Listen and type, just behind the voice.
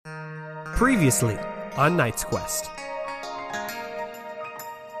Previously on Knight's Quest.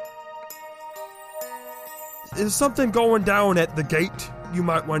 Is something going down at the gate you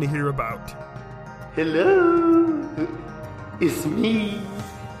might want to hear about? Hello, it's me.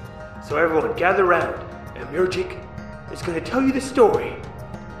 So everyone gather round, and Murgic is going to tell you the story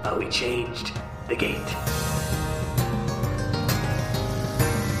how we changed the gate.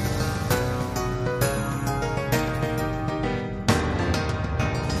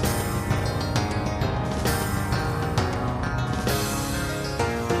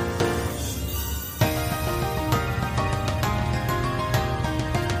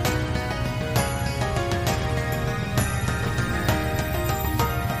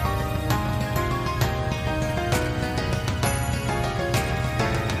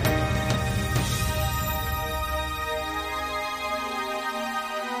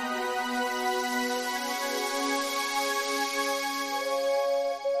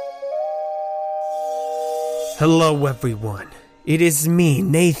 Hello, everyone. It is me,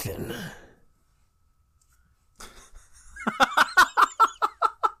 Nathan.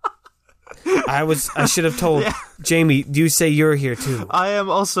 I should have told Jamie, do you say you're here too? I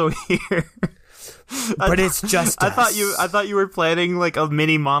am also here. But it's just I thought you were planning like a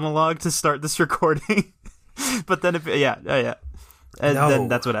mini monologue to start this recording. But then And No. then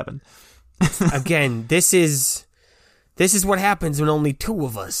that's what happened. Again, this is what happens when only two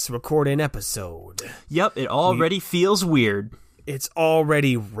of us record an episode. Yep, it already feels weird. It's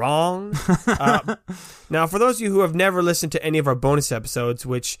already wrong. Now, for those of you who have never listened to any of our bonus episodes,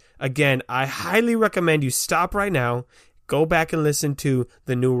 which, again, I highly recommend you stop right now, go back and listen to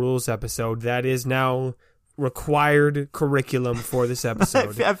the New Rules episode. That is now required curriculum for this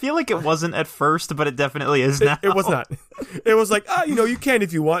episode. I feel like it wasn't at first, but it definitely is now. It was not. It was like, you can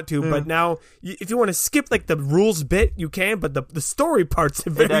if you want to, but now, if you want to skip like the rules bit, you can, but the story parts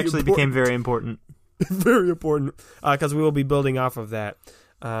It actually became very important. very important, because we will be building off of that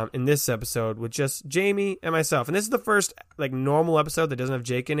in this episode with just Jamie and myself. And this is the first like normal episode that doesn't have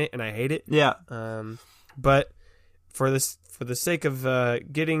Jake in it, and I hate it. Yeah. But for the sake of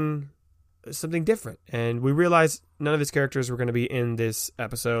getting something different, and we realized none of his characters were going to be in this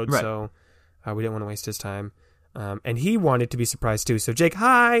episode, right. So we didn't want to waste his time. And he wanted to be surprised too. So Jake,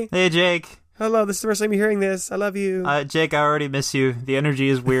 hi. Hey, Jake. Hello, this is the first time you're hearing this. I love you. Jake, I already miss you. The energy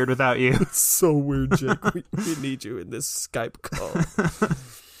is weird without you. It's so weird, Jake. we need you in this Skype call.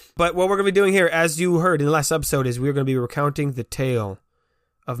 But what we're going to be doing here, as you heard in the last episode, is we're going to be recounting the tale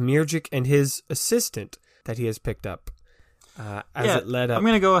of Murgic and his assistant that he has picked up. It led up. I'm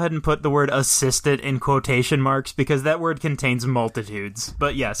going to go ahead and put the word assistant in quotation marks because that word contains multitudes.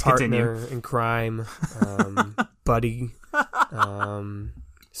 But yes, Partner continue. in crime, buddy,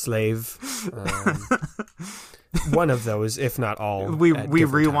 slave, one of those, if not all. We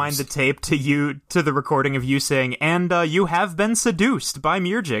rewind the tape to the recording of you saying, and you have been seduced by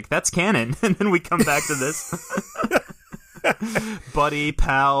Murgic. That's canon. And then we come back to this. Buddy,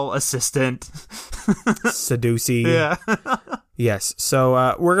 pal, assistant. Seducey. Yeah. Yes.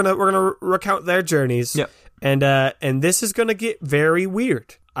 So we're gonna recount their journeys. Yep. And this is gonna get very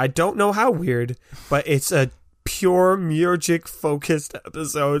weird. I don't know how weird, but it's a pure Murgic focused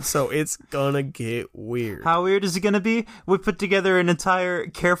episode, so it's gonna get weird. How weird is it gonna be? We put together an entire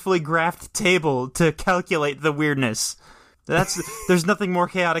carefully graphed table to calculate the weirdness. There's nothing more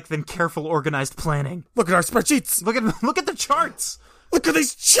chaotic than careful, organized planning. Look at our spreadsheets. Look at the charts. Look at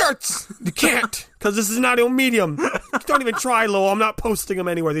these charts. You can't, because this is an audio medium. Don't even try, Lowell. I'm not posting them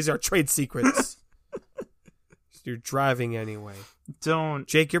anywhere. These are trade secrets. You're driving anyway. Don't.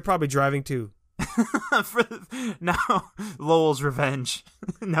 Jake, you're probably driving too. Now, Lowell's revenge.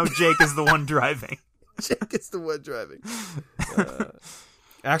 Now Jake is the one driving. Jake is the one driving.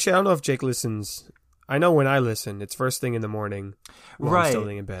 Actually, I don't know if Jake listens. I know when I listen, it's first thing in the morning while I'm still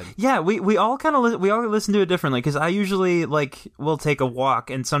laying in bed. Yeah, we all kind of we all listen to it differently because I usually will take a walk,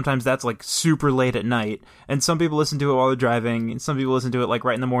 and sometimes that's like super late at night, and some people listen to it while they're driving, and some people listen to it like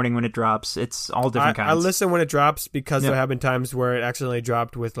right in the morning when it drops. It's all different kinds. I listen when it drops because there have been times where it accidentally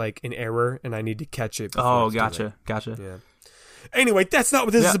dropped with like an error, and I need to catch it. Oh, gotcha. Yeah. Anyway, that's not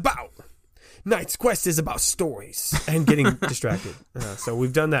what this is about. Knight's Quest is about stories and getting distracted. So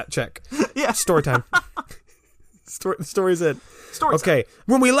we've done that. Check. Yeah. Story time. Story's in. Okay.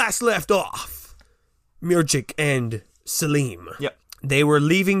 When we last left off, Murgic and Selim. Yep. They were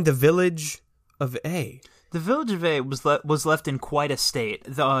leaving the village of A. The village of A was left in quite a state.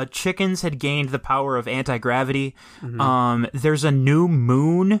 The chickens had gained the power of anti-gravity. Mm-hmm. There's a new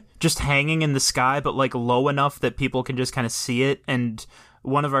moon just hanging in the sky, but like low enough that people can just kind of see it. And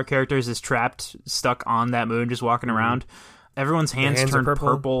one of our characters is stuck on that moon, just walking around. Everyone's hands hands are turn purple.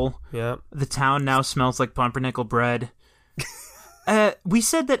 purple. Yeah. The town now smells like pumpernickel bread. We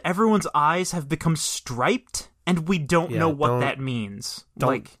said that everyone's eyes have become striped, and we don't know what that means.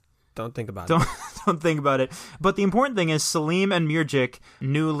 Don't think about Don't it. don't think about it. But the important thing is Salim and Mirjik,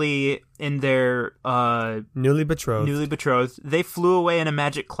 newly in their Newly betrothed. they flew away in a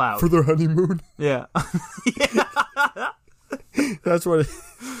magic cloud. For their honeymoon. Yeah. That's what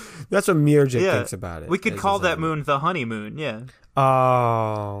Mirjik thinks about it. We could call that moon the honeymoon, yeah.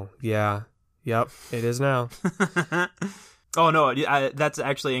 Oh, yeah. Yep, it is now. Oh, no, that's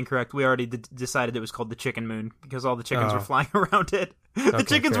actually incorrect. We already decided it was called the chicken moon because all the chickens were flying around it. The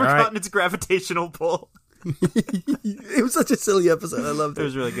chickens were caught in its gravitational pull. It was such a silly episode. I loved it. It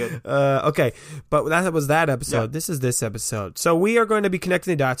was really good. Okay, but that was that episode. Yeah. This is this episode. So we are going to be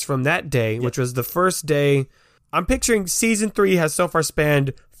connecting the dots from that day, which was the first day. I'm picturing season 3 has so far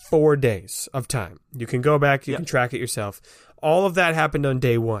spanned 4 days of time. You can go back, you can track it yourself. All of that happened on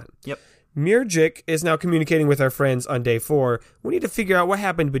day 1. Yep. Mirjik is now communicating with our friends on day 4. We need to figure out what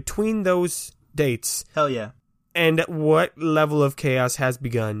happened between those dates Hell yeah. and what level of chaos has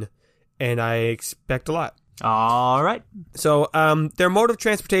begun. And I expect a lot. All right. So their mode of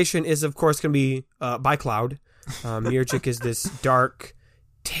transportation is, of course, going to be by cloud. Mirjik is this dark,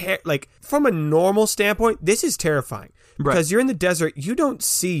 from a normal standpoint, this is terrifying. Right. Because you're in the desert, you don't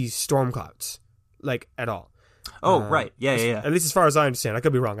see storm clouds, at all. Oh, right. Yeah. At least as far as I understand. I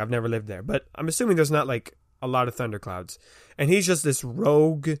could be wrong. I've never lived there. But I'm assuming there's not, a lot of thunderclouds. And he's just this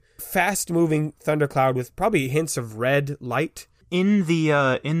rogue, fast-moving thundercloud with probably hints of red light. In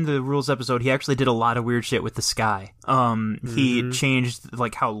the rules episode, he actually did a lot of weird shit with the sky. He changed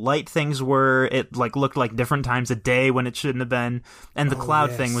how light things were. It looked like different times a day when it shouldn't have been, and the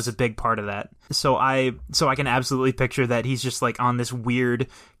cloud thing was a big part of that. So I can absolutely picture that he's just on this weird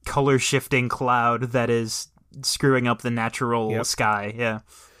color shifting cloud that is screwing up the natural sky. Yeah.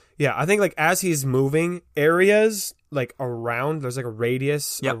 Yeah, I think as he's moving, areas around, there's a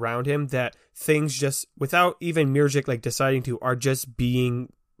radius around him that things just, without even Mirjik deciding to, are just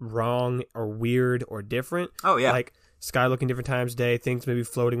being wrong or weird or different. Oh yeah. Sky looking different times of day, things maybe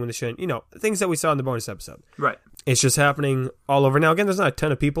floating when they shouldn't. Things that we saw in the bonus episode. Right. It's just happening all over. Now again, there's not a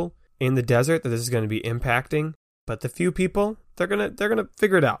ton of people in the desert that this is going to be impacting, but the few people, they're gonna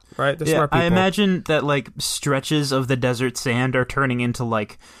figure it out, right? They're smart people. I imagine that stretches of the desert sand are turning into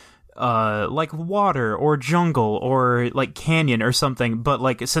water or jungle or canyon or something,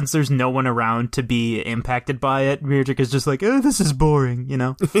 but since there's no one around to be impacted by it, Mirjik is just oh, this is boring,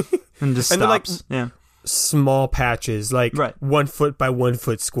 and just stops. Yeah. Small patches, 1 foot by 1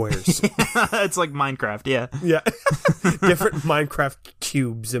 foot squares. It's like Minecraft, yeah. Yeah. Different Minecraft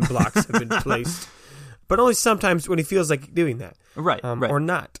cubes and blocks have been placed. But only sometimes when he feels like doing that. Right, right. Or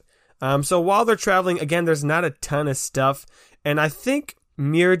not. So while they're traveling, again, there's not a ton of stuff. And I think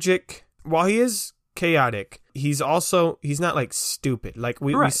Mirjik, while he is chaotic, he's not stupid.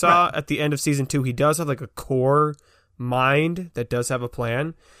 We saw at the end of season 2, he does have a core mind that does have a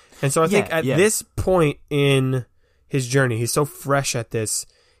plan. And so I think at this point in his journey, he's so fresh at this,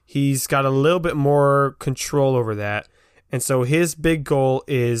 he's got a little bit more control over that. And so his big goal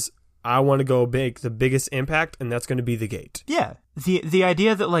is, I want to go make the biggest impact, and that's going to be the gate. Yeah. The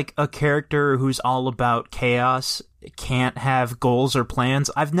idea that a character who's all about chaos can't have goals or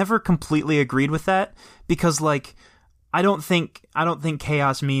plans, I've never completely agreed with that, because I don't think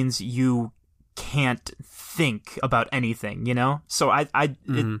chaos means you can't think about anything, So I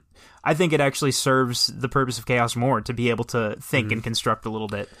think it actually serves the purpose of chaos more to be able to think and construct a little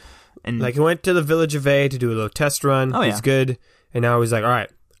bit. And he went to the village of A to do a little test run. Oh, he's good. And now he's all right,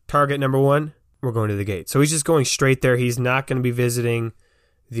 target number 1, we're going to the gate. So he's just going straight there. He's not going to be visiting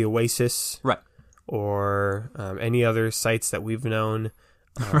the Oasis. Right. Or any other sites that we've known.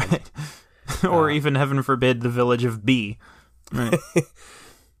 Right. Or even, heaven forbid, the village of B. Right.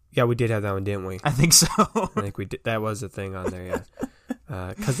 Yeah, we did have that one, didn't we? I think so. I think we did. That was a thing on there,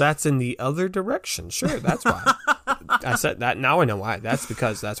 yeah. Because that's in the other direction. Sure, that's why. I said that. Now I know why. That's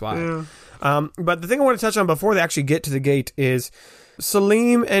why. Yeah. But the thing I want to touch on before they actually get to the gate is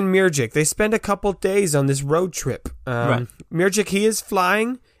Salim and Mirjik. They spend a couple days on this road trip. Right. Mirjik, he is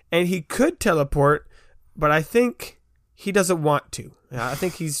flying, and he could teleport, but I think he doesn't want to. I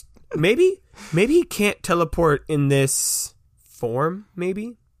think he's... Maybe he can't teleport in this form,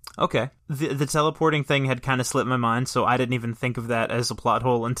 maybe? Okay. The teleporting thing had kind of slipped my mind, so I didn't even think of that as a plot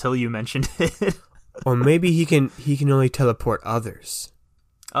hole until you mentioned it. Or maybe he can only teleport others.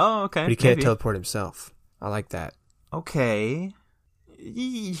 Oh, okay. But he can't teleport himself. I like that. Okay.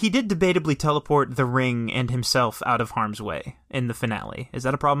 He did debatably teleport the ring and himself out of harm's way in the finale. Is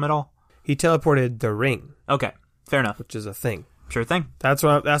that a problem at all? He teleported the ring. Okay. Fair enough. which is a thing. Sure thing. That's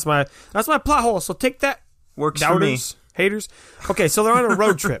my plot hole. So take that, Works doubters, haters. Okay, so they're on a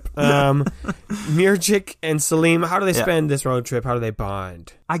road trip. Mirjik and Salim, how do they spend this road trip? How do they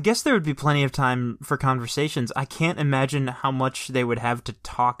bond? I guess there would be plenty of time for conversations. I can't imagine how much they would have to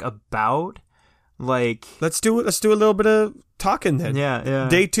talk about. Like, Let's do a little bit of talking then. yeah.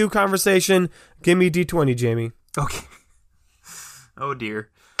 Day 2 conversation. Give me D20, Jamie. Okay. Oh dear.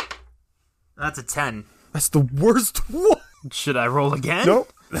 That's a 10. That's the worst one. Should I roll again?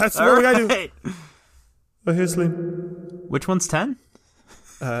 Nope. That's what we gotta do. Alright. Oh, here's Salim. Which one's 10?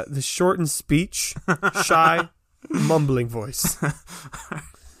 The shortened speech, shy, mumbling voice.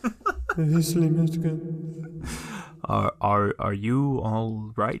 Here's Salim, here's the gun. Are you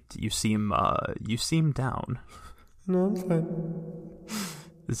all right? You seem down. No, I'm fine.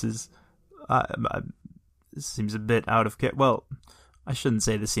 This is this seems a bit out of care. Well, I shouldn't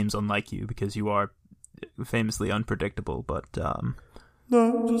say this seems unlike you because you are famously unpredictable, but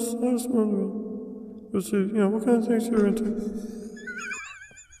No, I just wondering. Let's see, what kind of things you're into.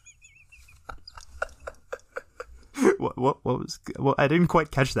 What was? Well, I didn't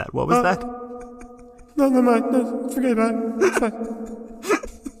quite catch that. What was that? No, never mind. No, forget about it. It's fine.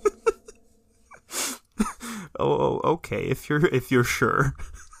 Oh, okay. If you're sure.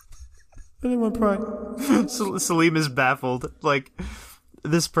 I didn't want pride. Salim is baffled. Like,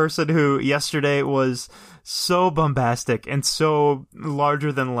 this person who yesterday was so bombastic and so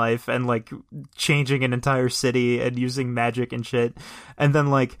larger than life and, like, changing an entire city and using magic and shit, and then,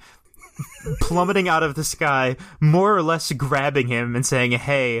 like, plummeting out of the sky, more or less grabbing him and saying,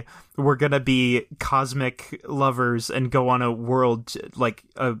 hey, we're gonna be cosmic lovers and go on a world, like,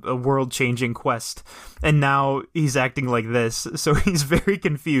 a world-changing quest. And now he's acting like this, so he's very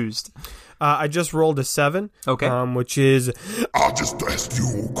confused. I just rolled a 7. Okay. Which is, I'll just ask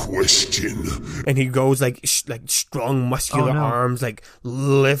you a question. and he goes like strong muscular arms, like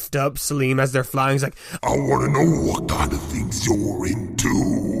lift up Salim as they're flying. He's like, I want to know what kind of things you're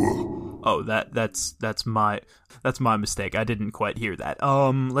into. Oh, that's my mistake. I didn't quite hear that.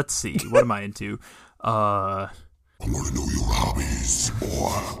 Let's see. What am I into? I want to know your hobbies,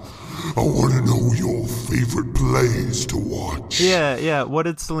 or I want to know your favorite plays to watch. Yeah. What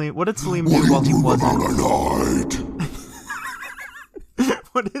did Salim What do do while he you do wasn't? about a night?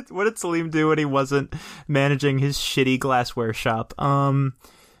 What did Salim do when he wasn't managing his shitty glassware shop?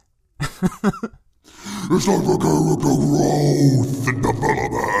 It's like a character growth and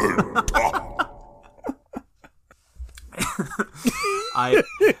development.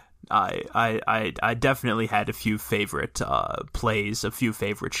 I definitely had a few favorite plays, a few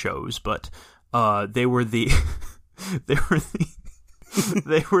favorite shows, but they were the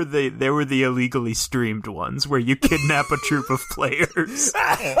they were the illegally streamed ones where you kidnap a troop of players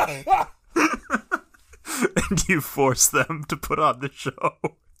and you force them to put on the show.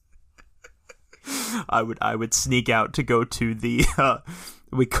 I would sneak out to go to the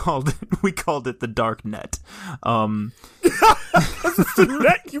we called it the dark net. the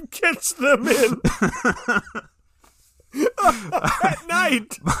net you catch them in at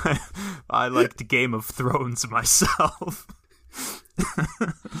night. I liked Game of Thrones myself.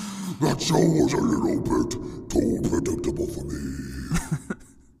 That show was a little bit too predictable for me.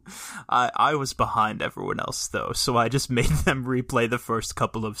 I was behind everyone else, though, so I just made them replay the first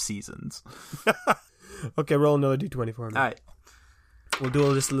couple of seasons. Okay, roll another D20 for me. All right. We'll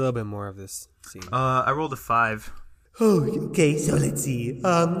do just a little bit more of this scene. I rolled a 5. Oh, okay, so let's see.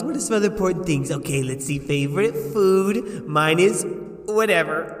 What are some other important things? Okay, let's see. Favorite food. Mine is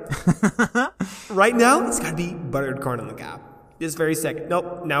whatever. Right now, it's gotta be buttered corn on the cob. This very second.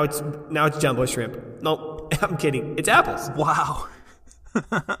 Nope, now it's jumbo shrimp. Nope, I'm kidding. It's apples. Wow.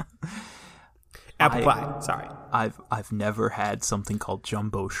 Apple pie. Sorry. I've never had something called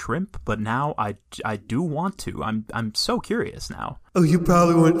jumbo shrimp, but now I do want to. I'm so curious now. Oh, you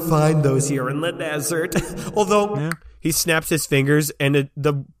probably wouldn't find those here in the desert. Although, He snaps his fingers, and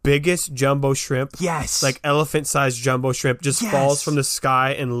the biggest jumbo shrimp, Yes. like elephant-sized jumbo shrimp, just falls from the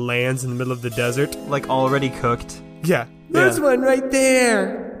sky and lands in the middle of the desert. Like already cooked. Yeah. there's one right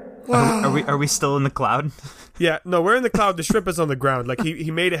there. Wow. Are we still in the cloud? Yeah, no, we're in the cloud. The shrimp is on the ground. Like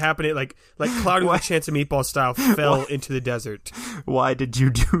he made it happen. It like Cloudy with a Chance of Meatball style fell into the desert. Why did you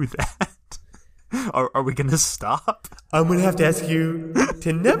do that? Are we gonna stop? I'm gonna have to ask you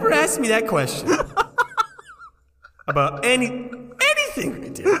to never ask me that question about anything we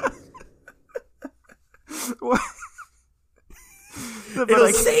do. What? It'll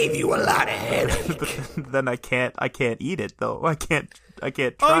save you a lot of headache. But then I can't eat it though. I can't try.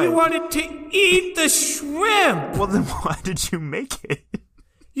 Oh, you it. wanted to eat the shrimp. Well, then why did you make it?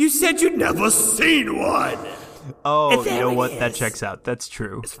 You said you'd never seen one. Oh, There you know it what? That is. checks out. That's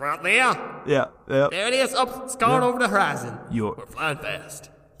true. It's right there. Yeah. There it is. Up, it's gone over the horizon. You're- We're flying fast.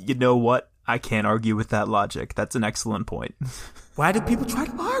 You know what? I can't argue with that logic. That's an excellent point. Why do people try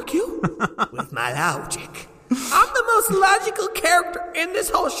to argue with my logic? I'm the most logical character in this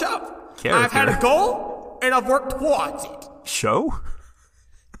whole show. I've had a goal, and I've worked towards it. Show?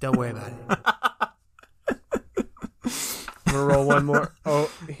 Don't worry about it. I'm gonna roll one more.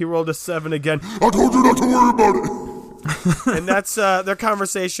 Oh, he rolled a 7 again. I told you not to worry about it. And that's their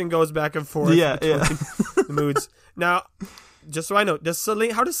conversation goes back and forth. Yeah, between yeah. the moods. Now, just so I know,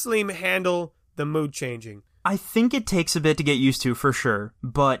 how does Salim handle the mood changing? I think it takes a bit to get used to, for sure.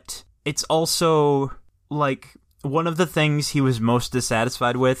 But it's also, like, one of the things he was most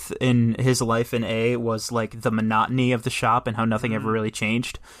dissatisfied with in his life in A was, like, the monotony of the shop and how nothing ever really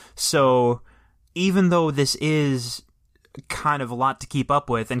changed. So, even though this is kind of a lot to keep up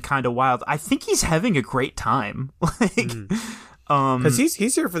with and kind of wild, I think he's having a great time. Because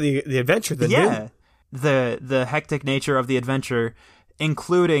he's here for the adventure. Yeah, the hectic nature of the adventure,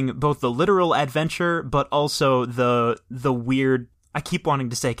 including both the literal adventure, but also the weird. I keep wanting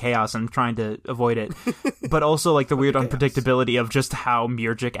to say chaos, and I'm trying to avoid it, but also like the weird unpredictability of just how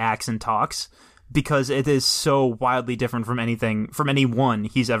Mirjik acts and talks, because it is so wildly different from anyone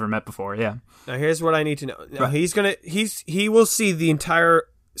he's ever met before. Yeah. Now here's what I need to know. Now, he will see the entire,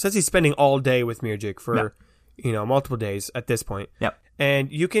 since he's spending all day with Mirjik for multiple days at this point. Yep.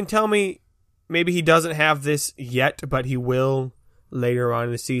 And you can tell me maybe he doesn't have this yet, but he will later on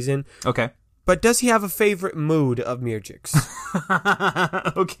in the season. Okay. But does he have a favorite mood of Mirjik's?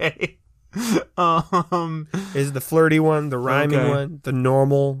 Okay. Is it the flirty one, the rhyming Okay. one, the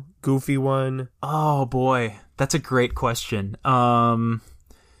normal, goofy one? Oh boy, that's a great question. I'm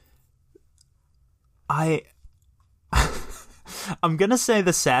gonna say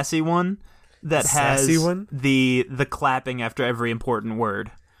the sassy one that has Sassy one? the clapping after every important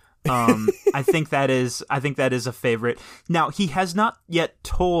word. I think that is a favorite. Now, he has not yet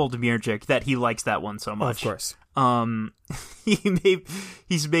told Mirjik that he likes that one so much. Of course.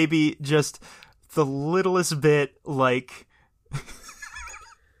 He's maybe just the littlest bit like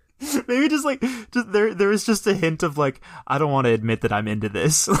maybe just there is just a hint of like, I don't want to admit that I'm into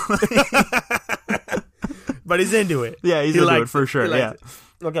this. But he's into it. Yeah, he's He into likes it for sure. He likes Yeah.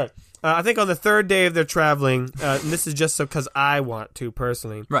 it. Okay. I think on the third day of their traveling, and this is just because I want to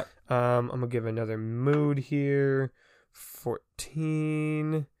personally. Right. I'm gonna give another mood here.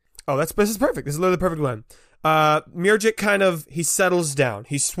 14. Oh, this is perfect. This is literally the perfect one. Mirjik he settles down.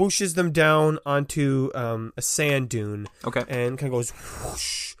 He swooshes them down onto a sand dune. Okay. And kind of goes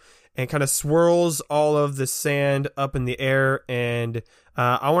whoosh, and kind of swirls all of the sand up in the air. And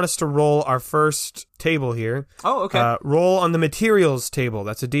I want us to roll our first table here. Oh, okay. Roll on the materials table.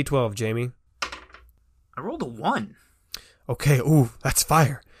 That's a D12, Jamie. I rolled a 1. Okay. Ooh, that's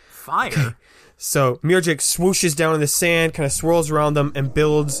fire. Fire. So Mirjik swooshes down in the sand, kind of swirls around them, and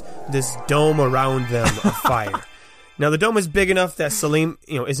builds this dome around them of fire. Now the dome is big enough that Salim,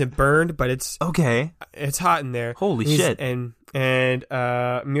 isn't burned, but it's Okay. hot in there. Holy shit. And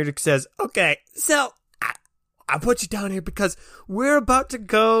Mirjik says, "Okay, so I put you down here because we're about to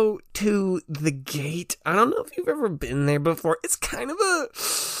go to the gate. I don't know if you've ever been there before. It's kind of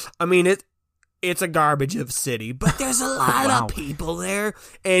it's a garbage of city, but there's a lot Wow. of people there.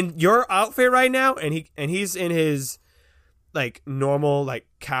 And your outfit right now, and he's in his like normal like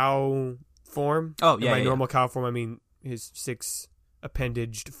cow form. Oh, And yeah, by yeah, normal cow form, I mean his 6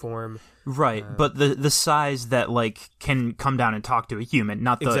 appendaged form. Right, but the size that like can come down and talk to a human,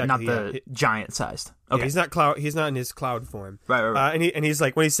 not the Exactly, not the giant sized. Okay. Yeah, he's not cloud. He's not in his cloud form. Right. And he's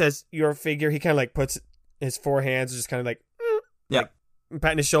like, when he says your figure, he kind of like puts his 4 hands, just kind of like, Yeah.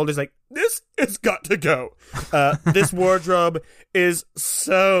 patting his shoulders, like, this has got to go. This wardrobe is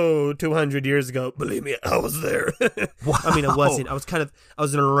so 200 years ago. Believe me, I was there. I mean, I wasn't. I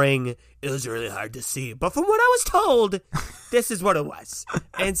was in a ring. It was really hard to see. But from what I was told, this is what it was.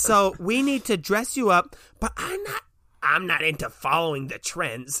 And so we need to dress you up, but I'm not into following the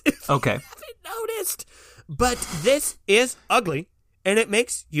trends. Okay. Haven't noticed. But this is ugly, and it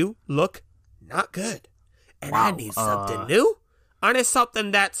makes you look not good. And I need something new. I need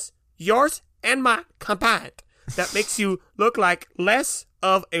something that's yours and mine combined. That makes you look like less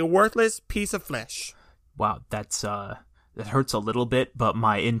of a worthless piece of flesh. Wow, that hurts a little bit, but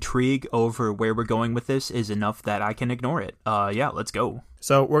my intrigue over where we're going with this is enough that I can ignore it. Yeah, let's go.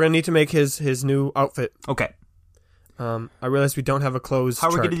 So we're gonna need to make his new outfit. Okay. I realize we don't have a clothes. How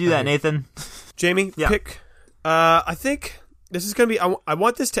are we chart. going to do that, Nathan? Jamie, Yeah. pick. I think this is gonna be. I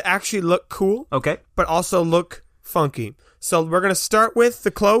want this to actually look cool. Okay. But also look funky. So we're going to start with the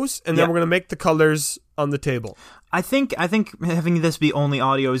clothes, and then Yeah. we're going to make the colors on the table. I think having this be only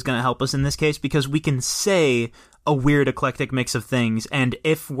audio is going to help us in this case because we can say a weird eclectic mix of things, and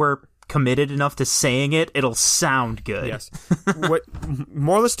if we're committed enough to saying it, it'll sound good. Yes.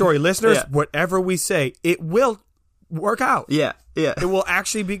 Moral of the story, listeners, Yeah. whatever we say, it will work out. Yeah. It will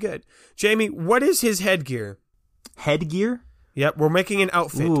actually be good. Jamie, what is his headgear? Headgear? Yep, we're making an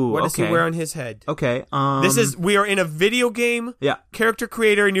outfit. Ooh, What does he okay. wear on his head? Okay. We are in a video game. Yeah. Character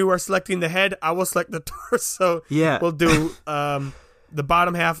creator, and you are selecting the head. I will select the torso. Yeah. We'll do the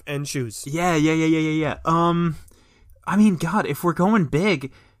bottom half and shoes. Yeah. I mean, God, if we're going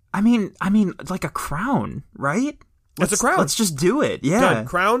big, I mean, like a crown, right? It's a crown. Let's just do it. Yeah. Done.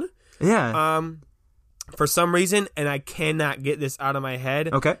 Crown. Yeah. For some reason, and I cannot get this out of my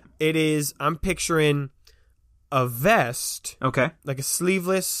head. Okay. It is. I'm picturing a vest, Okay. like a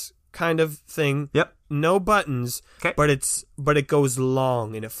sleeveless kind of thing. Yep. No buttons. Okay. But it goes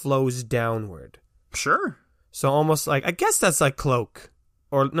long and it flows downward. Sure. So almost like, I guess that's like cloak,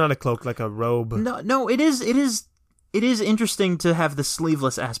 or not a cloak, like a robe. No, it is interesting to have the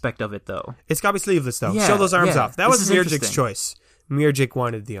sleeveless aspect of it, though. It's got to be sleeveless though. Yeah, Show those arms yeah. off. That This was is Mirjik's interesting. choice. Mirjik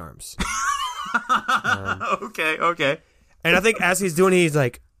wanted the arms. Okay. And I think as he's doing it, he's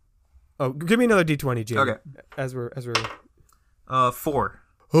like, "Oh, give me another D20, Jamie." Okay. As we're 4.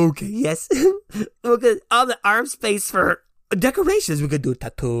 Okay, yes. We're gonna all the arm space for decorations. We could do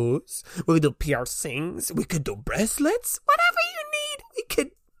tattoos. We could do piercings. We could do bracelets. Whatever you need, we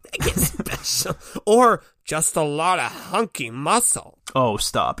could make it special. or just a lot of hunky muscle, Oh,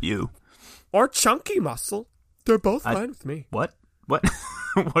 stop you. or chunky muscle. They're both fine with me. What?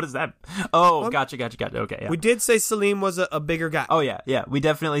 What is that? Oh, gotcha. Okay, yeah. We did say Salim was a bigger guy. Oh yeah. We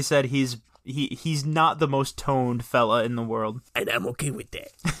definitely said he's not the most toned fella in the world. And I'm okay with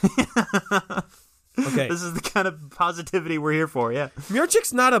that. Okay. This is the kind of positivity we're here for, yeah.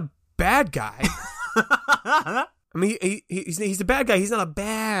 Mirjik's not a bad guy. I mean, he's a bad guy. He's not a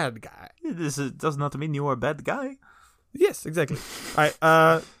bad guy. This does not mean you are a bad guy. Yes, exactly. All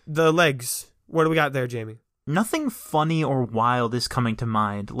right, the legs. What do we got there, Jamie? Nothing funny or wild is coming to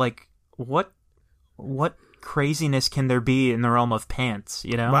mind. Like, what craziness can there be in the realm of pants,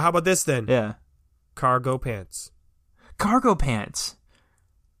 you know? Well, how about this then? Yeah. Cargo pants. Cargo pants.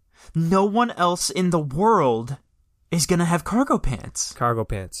 No one else in the world is gonna have cargo pants. Cargo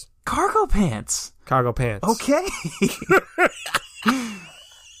pants. Cargo pants. Cargo pants. Okay.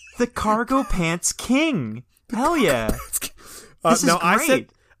 The cargo pants king. Hell yeah. This is no, I great.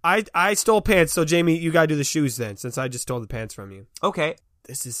 said I stole pants, so Jamie, you gotta do the shoes then, since I just stole the pants from you. Okay.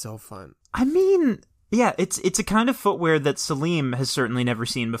 This is so fun. I mean, yeah, it's a kind of footwear that Salim has certainly never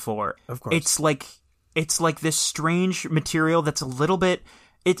seen before. Of course. It's like this strange material that's a little bit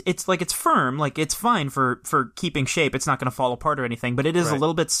it's like it's firm, like it's fine for keeping shape. It's not going to fall apart or anything, but it is a Right.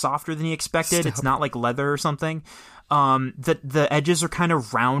 little bit softer than you expected. It's not like leather or something. The edges are kind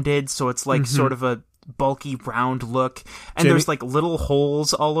of rounded, so it's like sort of a bulky round look, and Jamie- there's like little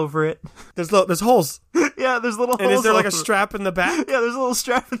holes all over it. There's holes. Yeah, there's little holes. And is there like all a over- strap in the back? Yeah, there's a little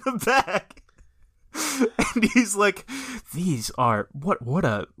strap in the back. And he's like, "These are what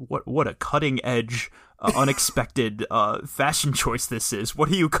a cutting edge, unexpected fashion choice this is. What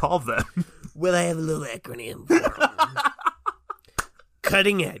do you call them?" Well, I have a little acronym for 'em.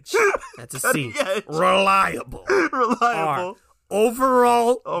 Cutting edge. That's a C. Cutting edge. Reliable. Reliable.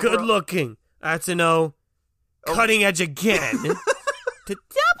 Overall, Overall. good looking. That's an O. Cutting edge again. To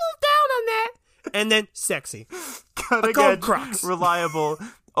double down on that. And then sexy. Cutting call 'em edge, Crocs. reliable,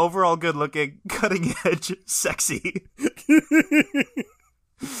 overall good looking, cutting edge, sexy.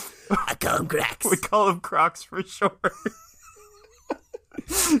 I call them cracks. We call them Crocs for short.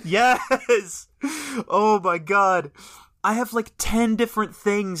 Yes. Oh my god. I have like 10 different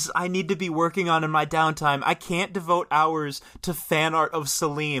things I need to be working on in my downtime. I can't devote hours to fan art of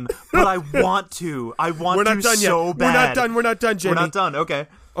Salim, but I want to. I want We're to not done so yet. bad. We're not done, Jamie. We're not done. Okay.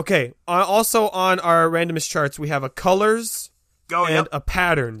 Okay. Also on our randomist charts, we have a colors Go, and yep. a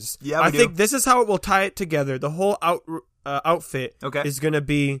patterns. Yeah, I we think do. this is how it will tie it together. The whole outfit Okay. is going to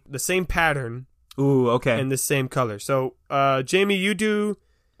be the same pattern Ooh, okay. and the same color. So, Jamie, you do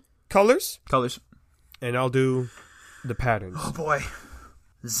colors, Colors. and I'll do the patterns. Oh boy.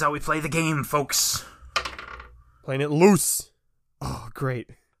 This is how we play the game, folks. Playing it loose. Oh, great.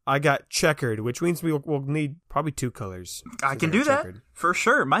 I got checkered, which means we'll need probably 2 colors. I can do that. Checkered. For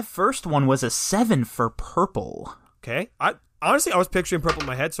sure. My first one was a 7 for purple. Okay. Honestly, I was picturing purple in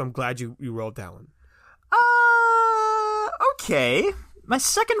my head, so I'm glad you rolled that one. Okay. My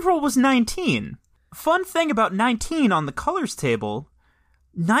second roll was 19. Fun thing about 19 on the colors table,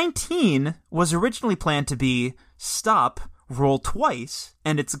 19 was originally planned to be stop, roll twice,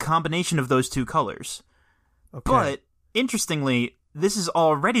 and it's a combination of those two colors. Okay. But, interestingly, this is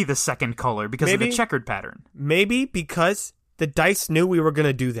already the second color because of Maybe. the checkered pattern. Maybe because the dice knew we were going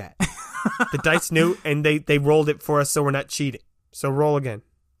to do that. The dice knew, and they rolled it for us, so we're not cheating. So roll again.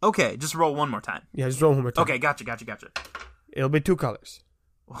 Okay, just roll one more time. Yeah, just roll one more time. Okay, gotcha. It'll be 2 colors.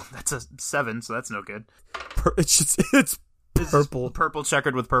 Well, that's a 7, so that's no good. It's purple. Purple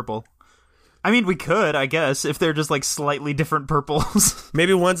checkered with purple. I mean, we could, I guess, if they're just like slightly different purples.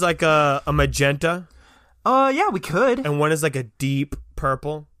 Maybe one's like a magenta, Yeah, we could. and one is like a deep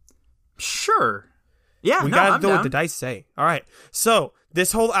purple. Sure. Yeah, We no, gotta I'm do what down. the dice say. All right. So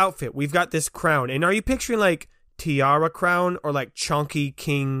this whole outfit, we've got this crown, and are you picturing like tiara crown or like chunky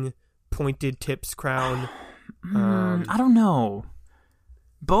king pointed tips crown? I don't know.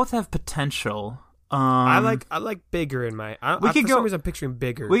 Both have potential. I like bigger in my. We could for go- some reason I'm picturing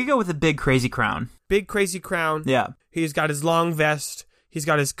bigger. We could go with a big crazy crown. Big crazy crown. Yeah. He's got his long vest. He's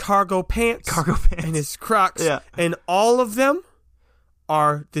got his cargo pants. Cargo pants. And his Crocs. Yeah. And all of them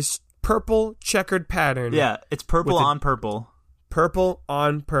are this purple checkered pattern. Yeah, it's purple With the- on purple. Purple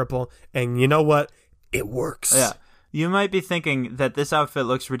on purple. And you know what? It works. Yeah. You might be thinking that this outfit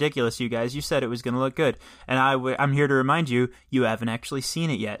looks ridiculous, you guys. You said it was going to look good. And I'm here to remind you, you haven't actually seen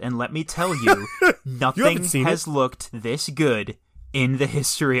it yet. And let me tell you, nothing seen has looked this good in the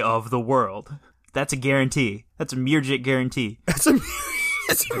history of the world. That's a guarantee. That's a Mirjit guarantee. It's a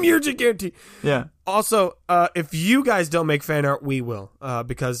Mirjit guarantee. Yeah. Also, if you guys don't make fan art, we will.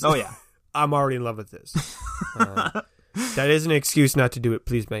 Because Oh, yeah. I'm already in love with this. That is an excuse not to do it.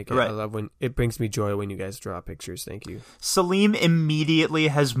 Please make it. Right. I love when it brings me joy when you guys draw pictures. Thank you. Salim immediately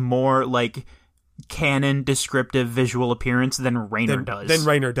has more, like, canon descriptive visual appearance than Rainer does. Than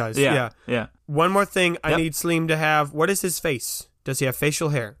Rainer does. Yeah. Yeah. One more thing I Yep. need Salim to have. What is his face? Does he have facial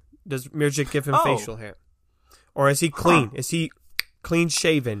hair? Does Mirjit give him Oh. facial hair? Or is he clean? Is he clean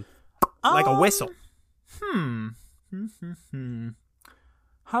shaven? Like a whistle?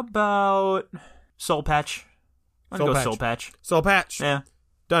 How about Soul Patch? I'm Soul gonna go Patch. Soul Patch. Soul patch. Yeah.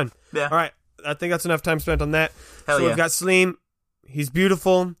 Done. Yeah. All right. I think that's enough time spent on that. Hell so yeah. we've got Salim. He's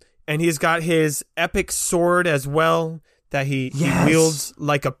beautiful. And he's got his epic sword as well that he Yes. wields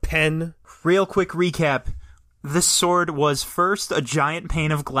like a pen. Real quick recap. This sword was first a giant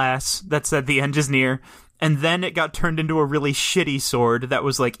pane of glass that said the end is near, and then it got turned into a really shitty sword that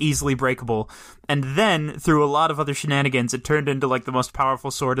was like easily breakable. And then, through a lot of other shenanigans, it turned into like the most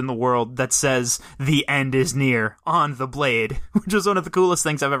powerful sword in the world that says the end is near on the blade, which is one of the coolest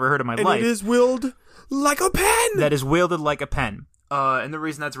things I've ever heard in my And life. it is wielded like a pen. That is wielded like a pen. And the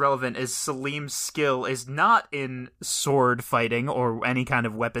reason that's relevant is Salim's skill is not in sword fighting or any kind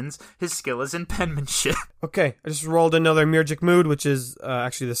of weapons. His skill is in penmanship. Okay, I just rolled another Mirjit mood, which is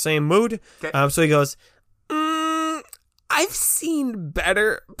actually the same mood. Okay. So he goes, I've seen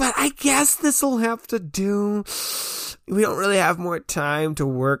better, but I guess this'll have to do. We don't really have more time to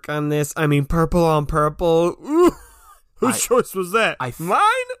work on this. I mean, purple on purple. Ooh. Whose choice was that? Mine?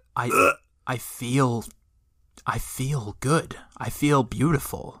 I feel good. I feel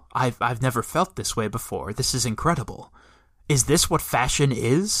beautiful. I've never felt this way before. This is incredible. Is this what fashion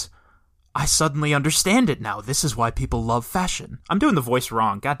is? I suddenly understand it now. This is why people love fashion. I'm doing the voice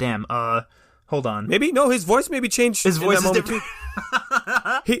wrong. Goddamn. Hold on. Maybe no. His voice maybe changed. His in voice that is moment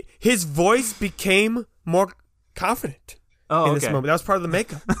too. His voice became more confident in this moment. That was part of the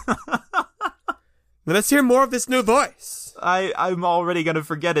makeup. Let's hear more of this new voice. I'm already gonna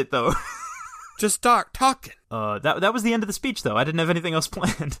forget it though. Just start talking. That was the end of the speech though. I didn't have anything else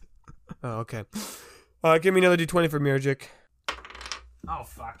planned. Oh, okay. Give me another D20 for Mirjit. Oh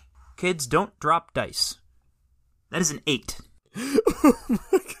fuck. Kids, don't drop dice. That is an 8.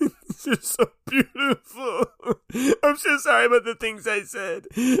 You're so beautiful. I'm so sorry about the things I said.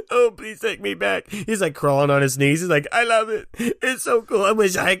 Oh, please take me back. He's like crawling on his knees. He's like, I love it. It's so cool. I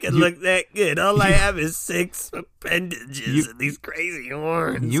wish I could look that good. All I have is 6 appendages and these crazy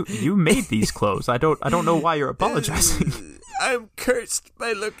horns. You made these clothes. I don't know why you're apologizing. I'm cursed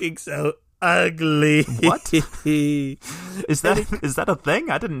by looking so ugly. What? Is that a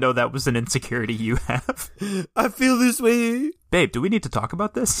thing? I didn't know that was an insecurity you have. I feel this way. Babe, do we need to talk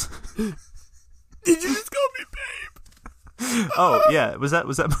about this? Did you just call me babe? Oh, yeah. Was that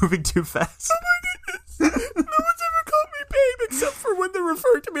moving too fast? No one's ever called me babe except for when they're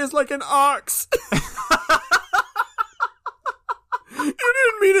referring to me as like an ox. You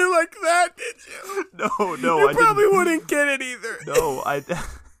didn't mean it like that, did you? No, You I probably didn't. wouldn't get it either. No, I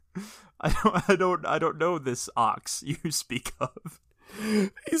don't know this ox you speak of.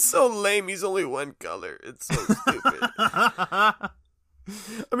 He's so lame. He's only one color. It's so stupid.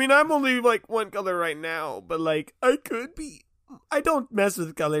 I mean, I'm only like one color right now, but like I could be. I don't mess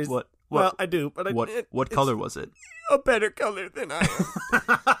with colors. What? Well, I do, but What color was it? A better color than I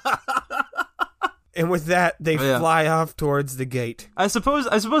am. And with that, they fly off towards the gate. I suppose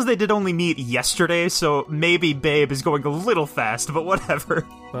they did only meet yesterday, so maybe Babe is going a little fast, but whatever.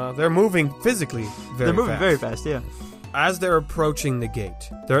 Well, they're moving physically They're moving very fast, yeah. As they're approaching the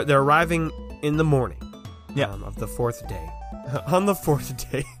gate, they're arriving in the morning of the fourth day. On the fourth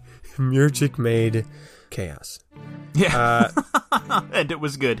day, Murgic made chaos. Yeah. And it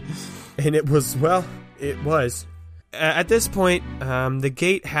was good. And it was. At this point, the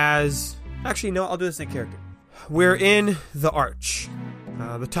gate has... Actually, no, I'll do this in character. We're in the arch,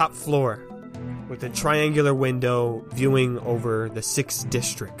 the top floor, with a triangular window viewing over the 6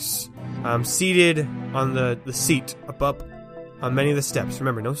 districts. Seated on the seat up on many of the steps.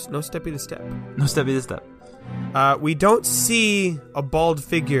 Remember, no steppy the step. No steppy the step. We don't see a bald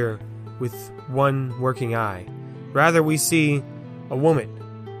figure with one working eye. Rather, we see a woman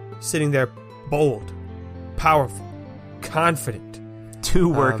sitting there, bold, powerful, confident. 2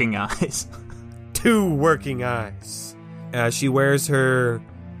 working eyes. 2 working eyes. She wears her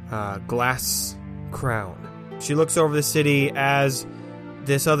glass crown. She looks over the city as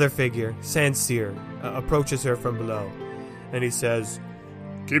this other figure, Sansir, approaches her from below. And he says,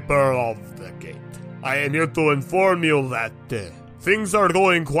 Keeper of the gate, I am here to inform you that things are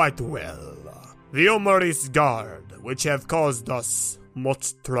going quite well. The Omaris Guard, which have caused us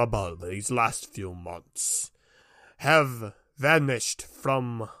much trouble these last few months, have vanished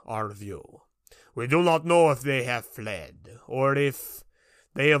from our view. We do not know if they have fled, or if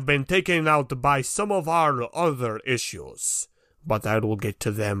they have been taken out by some of our other issues, but I will get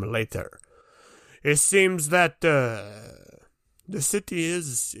to them later. It seems that the city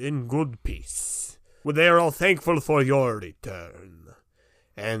is in good peace. They are all thankful for your return.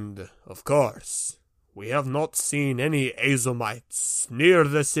 And, of course, we have not seen any Azomites near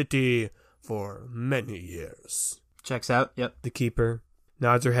the city for many years. Checks out, yep. The keeper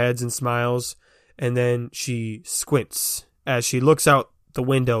nods her heads and smiles, and then she squints as she looks out the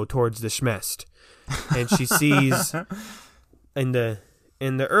window towards the Shmest. And she sees in the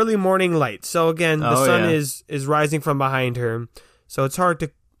early morning light. So again, the sun is rising from behind her, so it's hard to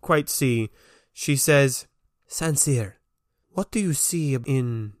quite see. She says, Sansir, what do you see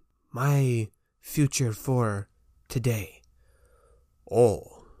in my future for today?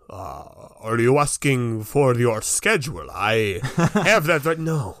 Oh, are you asking for your schedule? I have that right...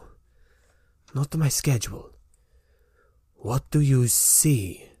 No, not my schedule. What do you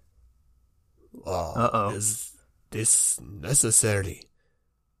see? Is this necessary?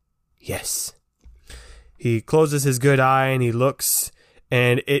 Yes. He closes his good eye and he looks,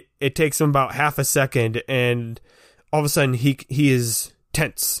 and it takes him about half a second, and all of a sudden he is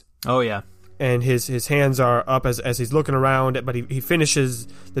tense. Oh, yeah. And his hands are up as he's looking around, but he finishes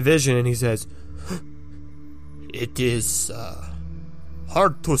the vision and he says, It is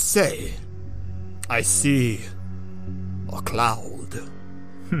hard to say. I see a cloud.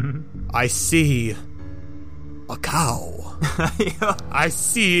 I see a cow. Yeah. I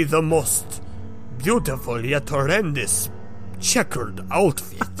see the most beautiful yet horrendous checkered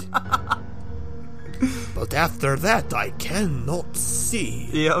outfit. But after that, I cannot see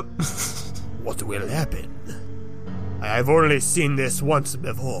Yep. what will happen. I've only seen this once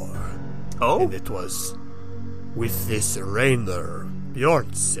before. Oh? And it was with this Rainer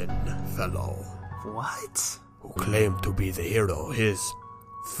Bjornsson fellow. What? Who claimed to be the hero, his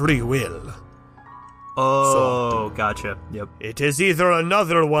free will. Oh, gotcha. Yep. It is either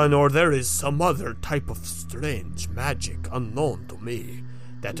another one or there is some other type of strange magic unknown to me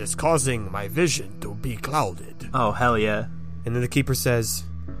that is causing my vision to be clouded. Oh, hell yeah. and then the keeper says,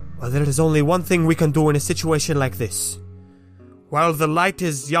 well, there is only one thing we can do in a situation like this. While the light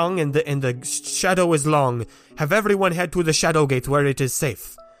is young and the shadow is long, have everyone head to the Shadow Gate where it is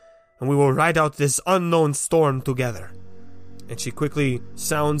safe, and we will ride out this unknown storm together. And she quickly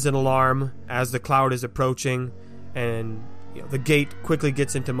sounds an alarm as the cloud is approaching, and the gate quickly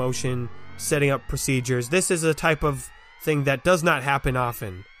gets into motion, setting up procedures. This is a type of thing that does not happen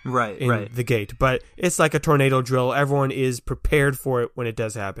often in the gate, but it's like a tornado drill. Everyone is prepared for it when it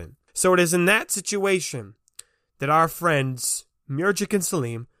does happen. So it is in that situation that our friends Murgic and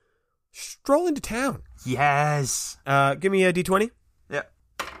Salim stroll into town. Yes. Give me a D20. Yep.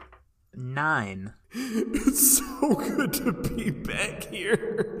 9. It's so good to be back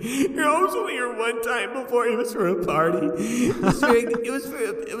here. I was only here one time before. It was for a party. It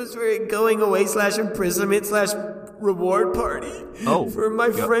was for going away / imprisonment / reward party for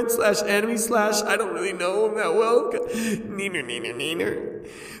my friend / enemy / I don't really know him that well. Neener.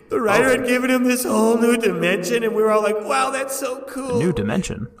 The writer had given him this whole new dimension, and we were all like, wow, that's so cool. New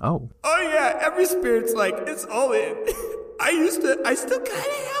dimension? Oh. Oh yeah, every spirit's like, it's all in. I still kind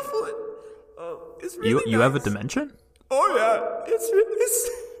of have one. Oh, it's really You nice. have a dimension? Oh yeah, it's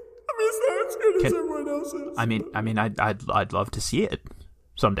not as good as everyone else's. I mean, I'd love to see it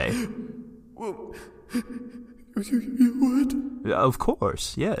someday. Well, you would? Of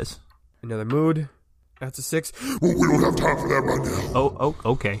course, yes. Another mood. That's a 6. Well, we don't have time for that right now. Oh,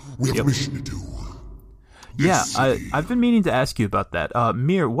 okay. We have a mission to do. Yeah, I've been meaning to ask you about that.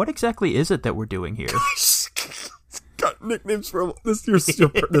 Mir, what exactly is it that we're doing here? Got nicknames from this. This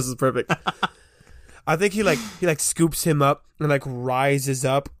is perfect. I think he scoops him up and like rises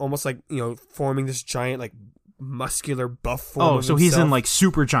up, almost like, you know, forming this giant like muscular buff form. Oh, of so he's in himself. like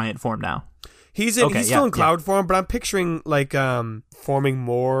super giant form now. He's still in cloud form, but I'm picturing like forming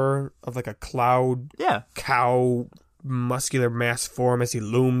more of like a cloud cow muscular mass form as he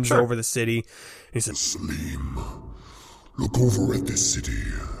looms over the city. And he says, Salim, look over at this city.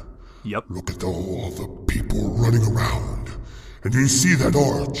 Yep. Look at all the people running around. And you see that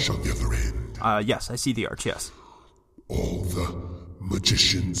arch on the other end? Yes, I see the arch, yes. All the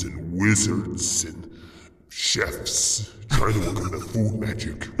magicians and wizards and chefs trying to work on the food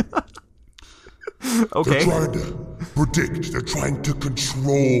magic. Okay. They're trying to predict, they're trying to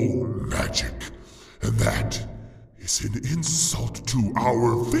control magic. And that is an insult to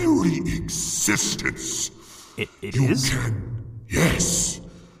our very existence. It You is? Yes.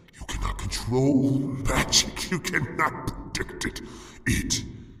 You cannot control magic. You cannot predict it. It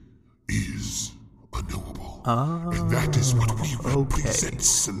is unknowable. And that is what we represent,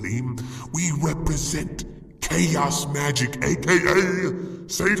 Salim. We represent chaos magic, a.k.a.,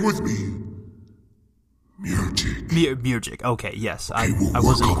 say it with me, Murgic. Murgic. Okay, yes. I we'll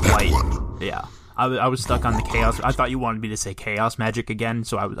wasn't work on that quite. one. Yeah. I was stuck on the chaos. I thought you wanted me to say chaos magic again,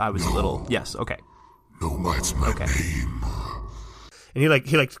 so I was a little. Yes, okay. No, that's my name. and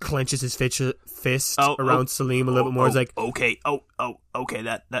he clenches his fist around Salim a little bit more. He's like, okay, okay,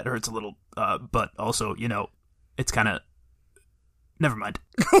 that hurts a little, but also, you know, it's kind of. Never mind.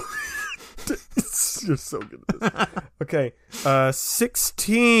 you're so good at this. Okay,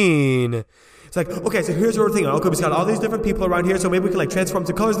 16. It's like, okay, so here's our thing. Okay, we've got all these different people around here, so maybe we can like transform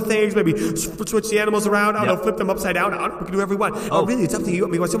some colors of things, maybe switch the animals around, I don't know, flip them upside down. I don't know, we can do whatever we want. Oh, really, it's up to you. I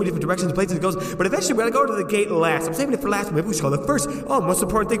mean, we want so many different directions, places it goes, but eventually we're gonna go to the gate last. I'm saving it for last. Maybe we should go the first. Oh, most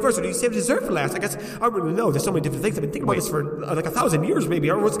important thing first. Or do you save dessert for last? I guess I don't really know. There's so many different things. I've been thinking about this for like 1,000 years, maybe,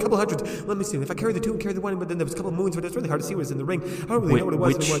 or was a couple hundreds. Let me see. If I carry the 2 and carry the 1, but then there was a couple of moons, but it's really hard to see what was in the ring. I don't really know what it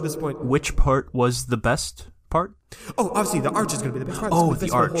was anymore at this point. Which part was the best part? Oh, obviously the arch is going to be the best part. Oh,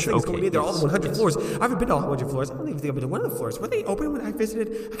 the arch. Whole Okay. They're all 100 floors. I haven't been to all 100 floors. I don't even think I've been to one of the floors. Were they open when I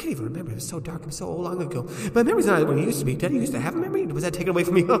visited? I can't even remember. It was so dark. It was so long ago. My memory's not what it used to be. Did I used to have a memory? Was that taken away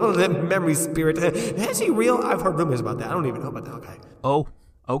from me? Oh, that memory spirit. Is he real? I've heard rumors about that. I don't even know about that. Okay. Oh,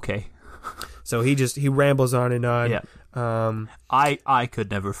 okay. So he rambles on and on. Yeah. I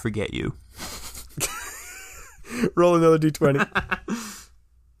could never forget you. Roll another d20.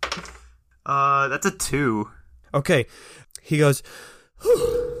 That's a 2. Okay. He goes,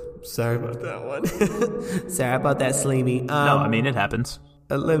 sorry about that one. Sorry about that, Sleemy. No, I mean, it happens.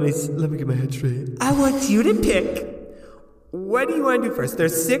 Let me get my head straight. I want you to pick. What do you want to do first?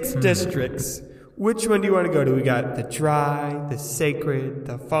 There's 6 districts. Which one do you want to go to? We got the dry, the sacred,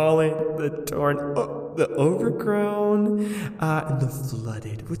 the fallen, the torn, the overgrown, and the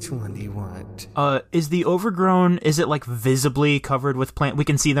flooded. Which one do you want? Is the overgrown, is it like visibly covered with plant? We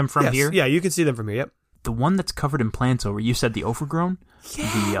can see them from here? Yeah, you can see them from here, yep. The one that's covered in plants over, you said the overgrown?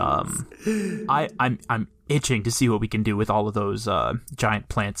 Yes. I'm itching to see what we can do with all of those giant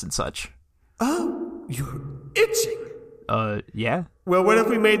plants and such. Oh, you're itching. Yeah. Well, what if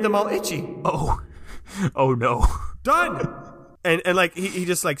we made them all itchy? Oh no. Done. And like he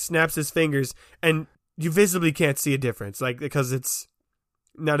just like snaps his fingers, and you visibly can't see a difference, like because it's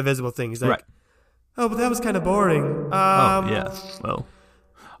not a visible thing. He's like, right. Oh, but that was kind of boring. Oh yeah. Well,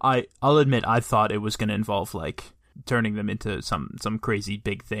 I'll admit I thought it was going to involve like turning them into some crazy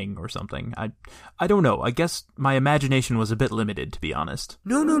big thing or something. I don't know. I guess my imagination was a bit limited, to be honest.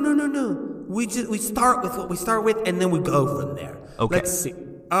 No. We start with what we start with, and then we go from there. Okay. Let's see.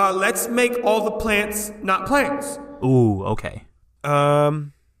 Let's make all the plants not plants. Ooh, okay.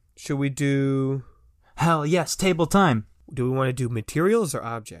 Should we do? Hell yes, table time. Do we want to do materials or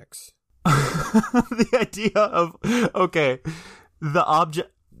objects? The idea of the object.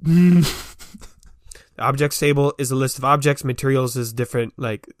 Objects table is a list of objects. Materials is different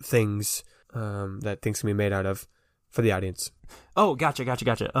like things that things can be made out of. for the audience. Oh, gotcha.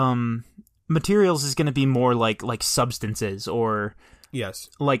 Materials is going to be more like substances, or Yes.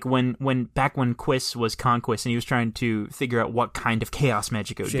 like when Quiz was Conquest and he was trying to figure out what kind of chaos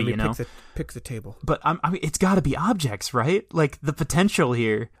magic it would Jamie, be, you know. pick the table. But I mean, it's got to be objects, right? Like the potential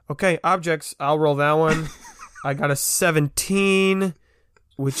here. Okay, objects. I'll roll that one. I got a 17,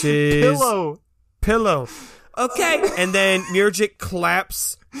 which is pillow. Okay, and then Murgic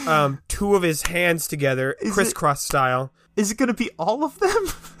claps 2 of his hands together, crisscross style. Is it going to be all of them?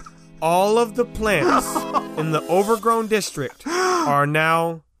 All of the plants in the overgrown district are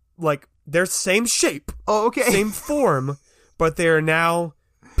now, like, they're same shape, Oh, okay. same form, but they are now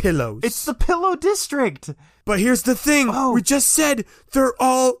pillows. It's the Pillow District. But here's the thing. Oh. We just said they're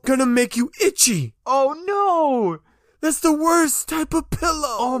all gonna make you itchy. Oh no! That's the worst type of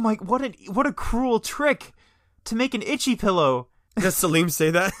pillow. Oh my! What a cruel trick to make an itchy pillow. Does Salim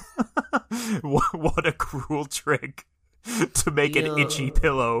say that? What a cruel trick to make an itchy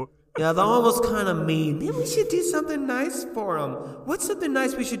pillow. Yeah, they're almost kind of mean. Maybe we should do something nice for them. What's something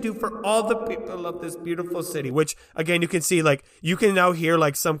nice we should do for all the people of this beautiful city? Which, again, you can see, like, you can now hear,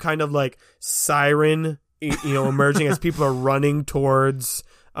 like, some kind of, like, siren, emerging as people are running towards,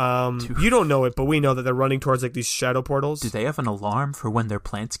 you don't know it, but we know that they're running towards, like, these shadow portals. Do they have an alarm for when their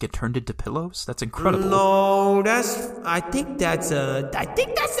plants get turned into pillows? That's incredible. No, I think that's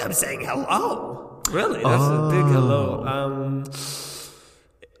them saying hello. Really, that's a big hello.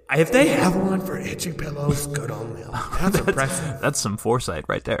 If they have one for itchy pillows, good on them. That's impressive. That's some foresight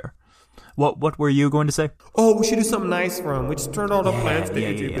right there. What were you going to say? Oh, we should do something nice for them. We just turn all the plants to yeah,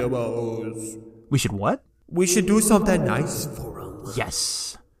 itchy yeah. pillows. We should what? We should do something nice for them.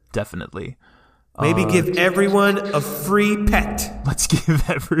 Yes, definitely. Maybe give everyone a free pet. Let's give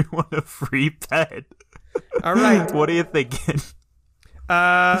everyone a free pet. All right. What are you thinking?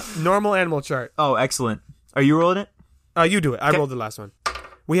 Normal animal chart. Oh, excellent. Are you rolling it? You do it. I rolled the last one.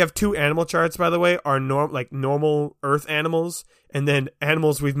 We have 2 animal charts, by the way, are normal Earth animals, and then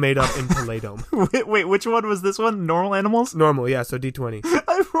animals we've made up in Paladome. Wait, which one was this one? Normal animals? Normal, yeah, so D20.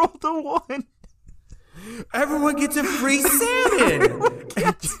 I rolled a 1. Everyone gets a free salmon!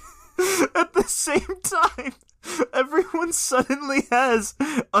 At the same time, everyone suddenly has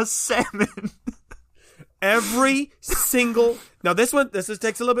a salmon. Every single... Now, this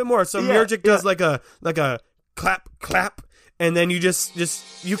takes a little bit more. So Murgic does like a clap, and then you just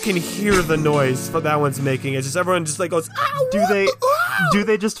you can hear the noise that that one's making. It's just everyone just like goes. Do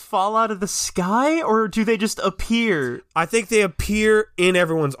they just fall out of the sky, or do they just appear? I think they appear in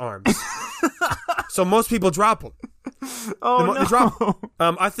everyone's arms. So most people drop them. Oh They drop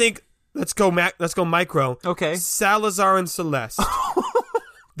 'em. I think let's go micro. Okay. Salazar and Celeste.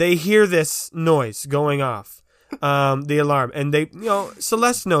 They hear this noise going off, the alarm, and they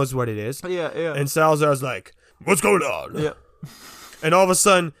Celeste knows what it is. Yeah. And Salazar's like, "What's going on?" Yeah. And all of a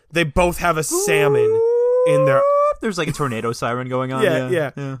sudden, they both have a salmon in their... There's like a tornado siren going on.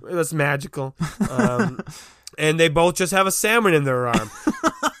 Yeah. That's magical. And they both just have a salmon in their arm.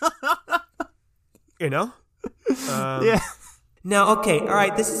 Yeah. Now, okay, all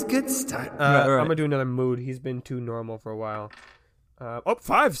right, this is good start. Right. I'm going to do another mood. He's been too normal for a while.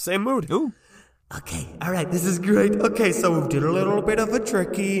 5, same mood. Ooh. Okay, all right, this is great. Okay, so we did a little bit of a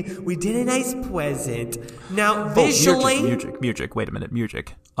tricky. We did a nice present. Now, visually... Murgic, wait a minute, Murgic.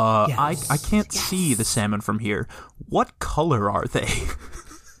 I can't see the salmon from here. What color are they?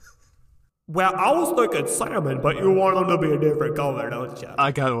 Well, I was thinking salmon, but you want them to be a different color, don't you?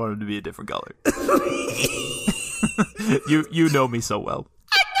 I kind of want them to be a different color. You know me so well.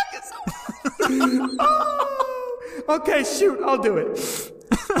 Okay, shoot, I'll do it.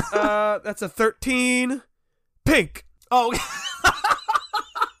 That's a 13. Pink. Oh,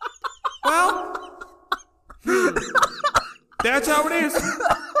 Well, that's how it is.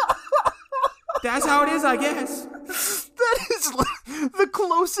 That's how it is, I guess. that is like the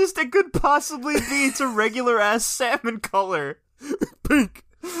closest it could possibly be to regular ass salmon color. Pink.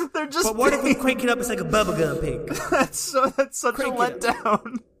 They're just. But what if we crank it up? It's like a bubblegum pink. That's such Crank a it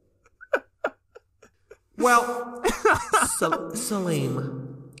letdown. Well,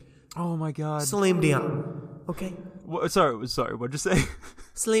 Salim. Oh my god. Salim Diam. Okay? Sorry. What'd you say?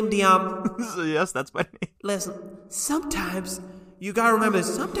 Salim Diam. Yes, that's my name. Listen, sometimes, you gotta remember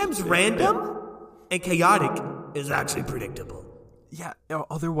this, sometimes random and chaotic is actually predictable. Yeah.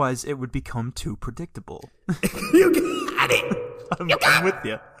 Otherwise, it would become too predictable. You got it! I'm with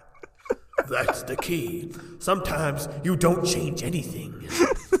you. That's the key. Sometimes you don't change anything.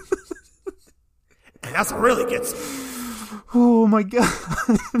 And that's what really gets him. Oh my god.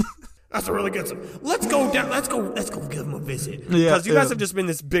 That's what really gets him. Let's go down, let's go give him a visit. Because you guys have just been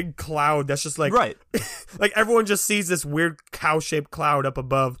this big cloud that's just like... Right. Like, everyone just sees this weird cow-shaped cloud up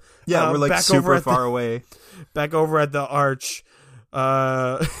above. Yeah, we're like back over super at far away. Back over at the arch,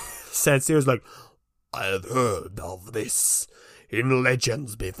 Sansir's like, I have heard of this in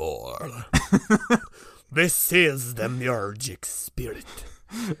legends before. This is the Murgic spirit.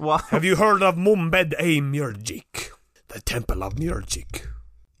 Wow. Have you heard of Mumbed A Murgic? The Temple of Murgic.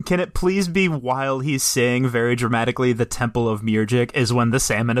 Can it please be while he's saying very dramatically the Temple of Murgic is when the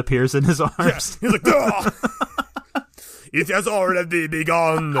salmon appears in his arms? He's like, "Ah! It has already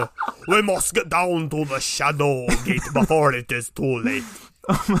begun. We must get down to the Shadow Gate before it is too late."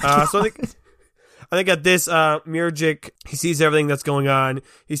 so I think at this, Murgic, he sees everything that's going on.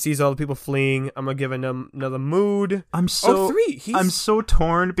 He sees all the people fleeing. I'm gonna give him another mood. I'm so 3. I'm so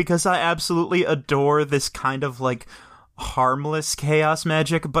torn because I absolutely adore this kind of like harmless chaos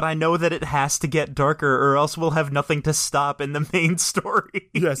magic, but I know that it has to get darker or else we'll have nothing to stop in the main story.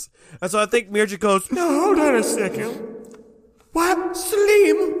 Yes. And so I think Murgic goes, No, hold on a second. What?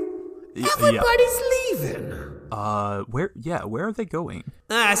 Salim? Everybody's leaving. Where are they going?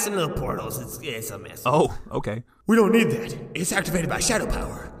 Some little portals. It's a mess. Oh, okay. We don't need that. It's activated by shadow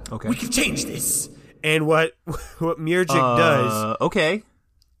power. Okay. We can change this. and what Murgic does okay.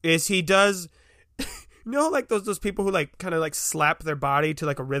 is he does, you know, like those people who like kind of like slap their body to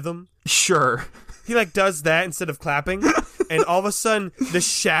like a rhythm? Sure. He like does that instead of clapping, and all of a sudden the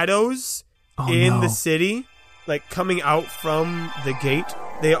shadows the city, like coming out from the gate,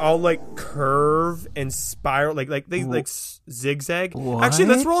 they all like curve and spiral, like they like zigzag. What? Actually,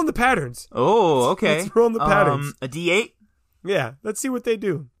 let's roll in the patterns. Oh, okay. Let's roll in the patterns. A D8? Yeah, let's see what they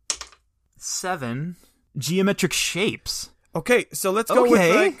do. 7 geometric shapes. Okay, so let's go Okay.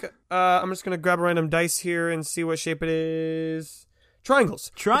 with like I'm just gonna grab a random dice here and see what shape it is.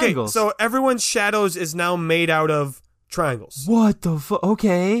 Triangles. Triangles. Okay, so everyone's shadows is now made out of triangles. What the fuck?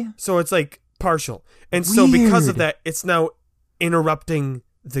 Okay. So it's like partial, and so because of Weird. that, it's now interrupting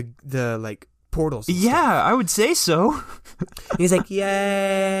the like portals. and stuff. Yeah, I would say so. He's like,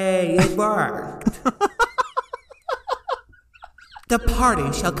 yay, it worked. The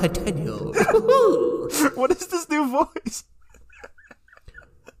party shall continue. What is this new voice?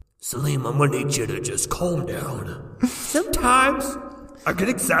 Salim, I'm gonna need you to just calm down. Sometimes I get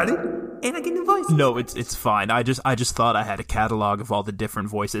excited and I get new voices. No, it's fine. I just thought I had a catalog of all the different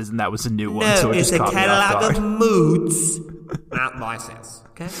voices, and that was a new one. No, so it it's just a caught me off catalog guard. of moods, not voices.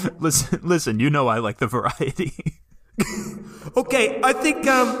 Okay. Listen. You know I like the variety. Okay, I think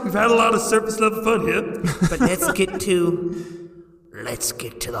we've had a lot of surface level fun here, but let's get to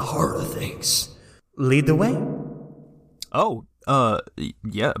the heart of things. Lead the way. Oh,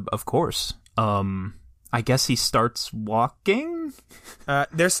 yeah, of course. I guess he starts walking.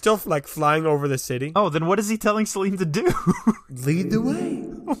 They're still like flying over the city. Oh, then what is he telling Salim to do? Lead the way.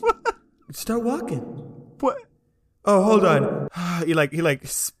 Start walking. What? Oh, hold on. He like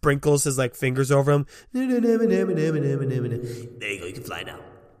sprinkles his like fingers over him. There you go, you can fly now.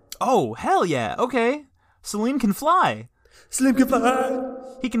 Oh, hell yeah. Okay. Salim can fly. Slim can fly.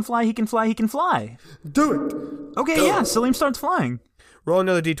 He can fly, he can fly, he can fly. Do it. Okay, yeah, Salim starts flying. Roll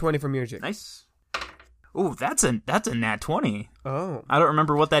another d20 from Murgic. Nice. Ooh, that's a nat 20. Oh, I don't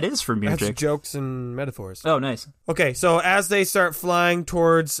remember what that is for that's Murgic. jokes and metaphors. Oh, nice. Okay, so as they start flying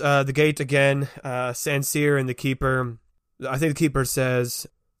towards the gate again, Sansir and the Keeper, I think the Keeper says,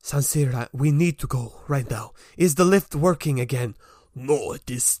 Sansir, we need to go right now. Is the lift working again? No, it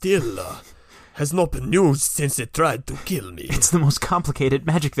is still, has not been used since it tried to kill me. It's the most complicated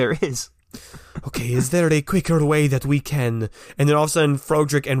magic there is. Okay, is there a quicker way that we can? And then all of a sudden,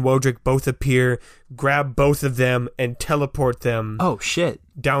 Frodrick and Wodrick both appear, grab both of them, and teleport them Oh, shit.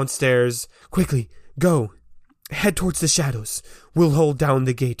 downstairs. Quickly, go. Head towards the shadows. We'll hold down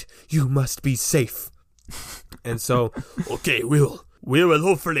the gate. You must be safe. And so, Okay, we will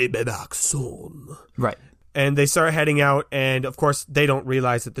hopefully be back soon. Right. and they start heading out, and of course, they don't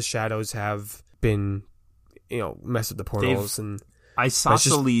realize that the shadows have been, messed with the portals, and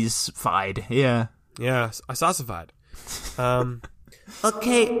Isosceles-fied, yeah. yeah, isosified.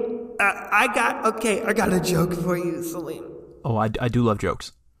 Okay, I got a joke for you, Salim. Oh, I do love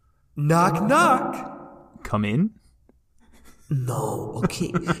jokes. Knock, knock. Come in? No,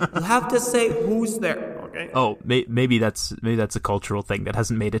 okay. You'll have to say who's there, okay? Oh, maybe that's a cultural thing that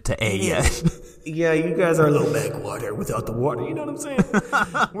hasn't made it to A yet. Yeah, you guys are a little backwater without the water, you know what I'm saying?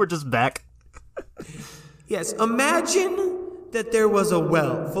 We're just back. Yes, imagine that there was a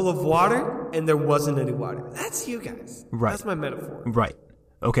well full of water and there wasn't any water. That's you guys. Right. That's my metaphor. Right.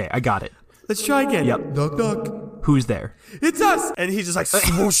 Okay, I got it. Let's try again. Yep. Knock, knock. Who's there? It's us. And he just like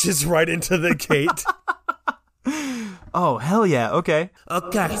swooshes right into the gate. Oh, hell yeah, okay.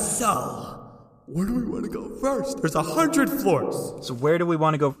 Okay, so Where do we want to go first? There's 100 floors. So where do we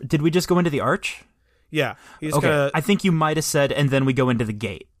want to go? Did we just go into the arch? Yeah. He's Okay. gonna. I think you might have said, and then we go into the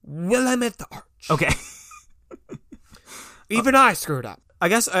gate. Well, I'm at the arch. Okay. Even I screwed up. I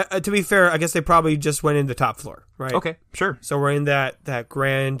guess, to be fair, I guess they probably just went in the top floor, right? Okay, sure. So we're in that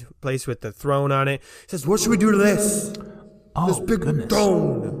grand place with the throne on it. He says, what should we do to this? Oh, This big goodness.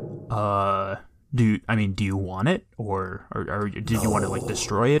 throne. Do you want it, or did you want to like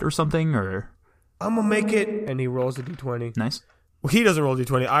destroy it or something, or I'm going to make it. And he rolls a d20. nice? Well, he doesn't roll a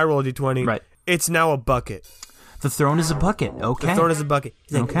d20. I roll a d20. Right. It's now a bucket. The throne is a bucket. Okay. The throne is a bucket.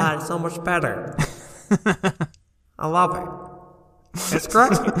 He's like, Okay. God, it's so much better. I love it. It's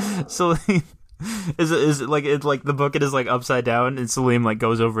great. Salim, is it like the bucket is like upside down, and Salim like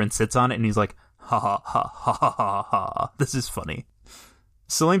goes over and sits on it, and he's like, ha ha ha ha ha ha ha. This is funny.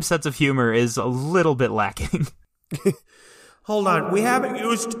 Salim's sense of humor is a little bit lacking. Hold on. We haven't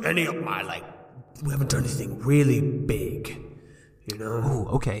used any of my, we haven't done anything really big. You know? Ooh,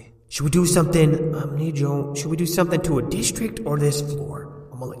 okay. Should we do something, Nejo, should we do something to a district or this floor?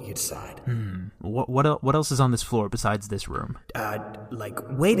 I'm gonna let you decide. What else is on this floor besides this room? Like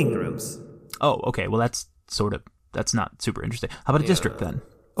waiting rooms. Oh, okay. Well, that's not super interesting. How about a district then?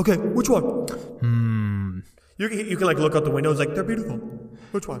 Okay, which one? You can like look out the windows like, they're beautiful.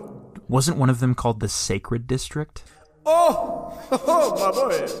 Which one? Wasn't one of them called the Sacred District? Oh, my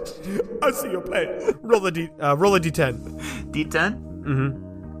boy. I see your play. Roll a d10. D10?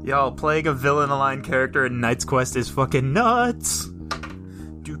 Mm-hmm. Yo, playing a villain-aligned character in Knight's Quest is fucking nuts.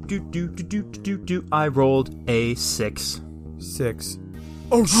 I rolled a 6. 6.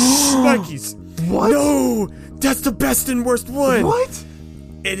 Oh, shnikes. What? No, that's the best and worst one. What?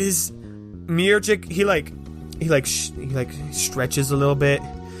 It is Mirjik. He stretches a little bit.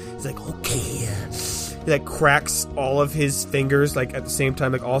 He's like, okay. He like cracks all of his fingers like at the same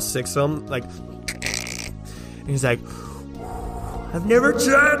time, like all 6 of them. Like, and he's like, I've never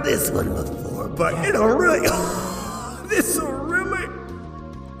tried this one before, but it'll really, this will really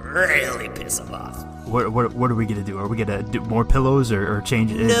piss him off. What are we gonna do? Are we gonna do more pillows or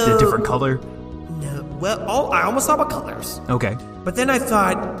change it No. a different color? No, well, I almost thought about colors. Okay. But then I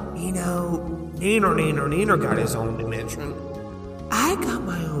thought, Nino got his own dimension. I got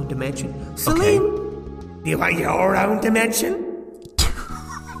my own dimension. Salim, do you want your own dimension?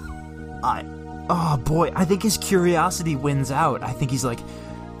 Oh boy, I think his curiosity wins out. I think he's like,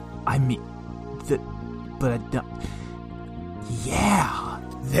 but I don't. Yeah.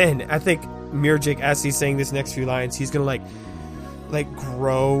 then I think Mirjik, as he's saying this next few lines, he's gonna like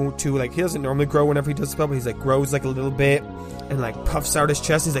grow to like, he doesn't normally grow whenever he does spell, but he's like grows like a little bit and like puffs out his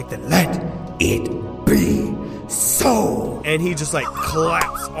chest. He's like, then let it be so. And he just like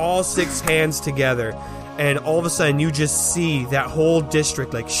claps all 6 hands together, and all of a sudden you just see that whole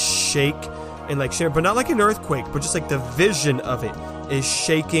district like shake and like shimmer, but not like an earthquake, but just like the vision of it is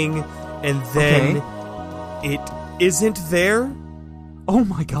shaking, and then it isn't there, Oh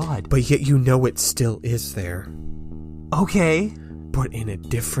my god. but yet you know it still is there, Okay. but in a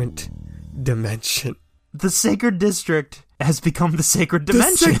different dimension. The Sacred District has become the Sacred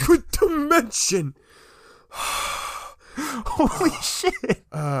Dimension. The sacred dimension. Holy shit.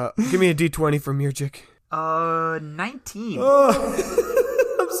 Give me a d20 for Mirjik. 19.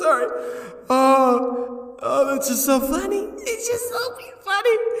 I'm sorry. Oh, that's just so funny. It's just so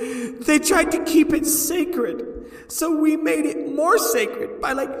funny. They tried to keep it sacred, so we made it more sacred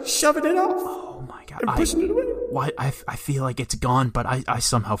by like shoving it off Oh my god. and pushing it away. Why? I feel like it's gone, but I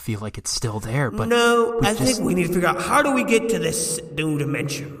somehow feel like it's still there. But No, I just- think we need to figure out, how do we get to this new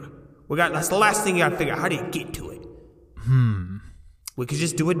dimension? That's the last thing you gotta figure out. How do you get to it? We could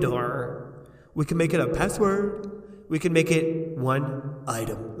just do a door. We can make it a password. We can make it one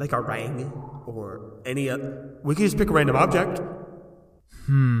item, like a ring or any other. We can just pick a random object.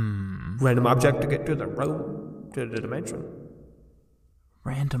 Random object to get to the road, to the dimension.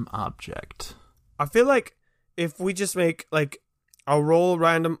 random object. I feel like if we just make like a roll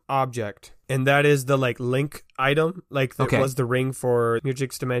random object, and that is the like link item, like that Okay. was the ring for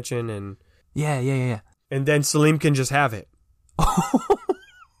Mirjik's dimension, and Yeah. then Salim can just have it.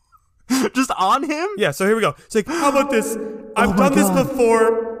 Just on him? Yeah, so here we go. It's like, how about this? I've Oh my done this God.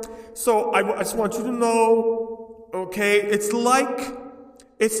 before, so I just want you to know, okay? It's like,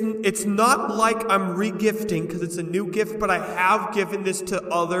 it's not like I'm re-gifting because it's a new gift, but I have given this to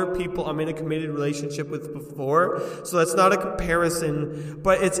other people I'm in a committed relationship with before, so that's not a comparison,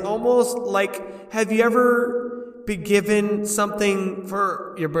 but it's almost like, have you ever been given something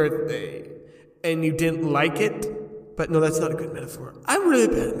for your birthday and you didn't like it? But no, that's not a good metaphor. I'm really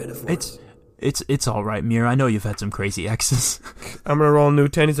bad at metaphors. It's all right, Mir. I know you've had some crazy exes. I'm going to roll a new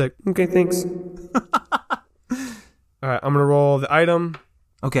 10. He's like, okay, thanks. All right, I'm going to roll the item.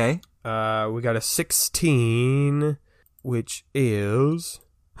 Okay. We got a 16, which is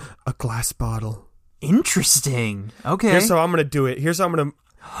a glass bottle. Interesting. Okay. Here's how I'm going to do it. Here's how I'm going to...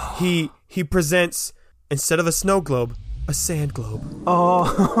 He presents, instead of a snow globe, a sand globe.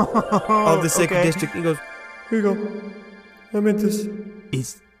 Of the Sacred District. He goes, here you go. I meant this.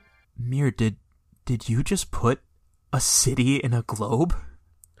 Mir, did you just put a city in a globe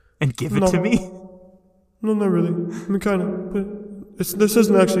and give it to me? No, not really. I mean, kind of. But this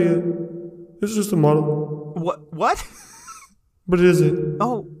isn't actually it. It's just a model. What? But it is it.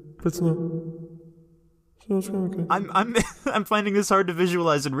 Oh. But it's not. So it's kind of okay. I'm finding this hard to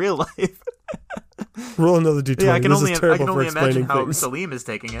visualize in real life. Roll another d20. Yeah, I can only for imagine how things. Salim is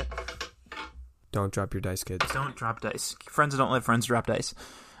taking it. Don't drop your dice, kids. Don't drop dice. Friends don't let friends drop dice.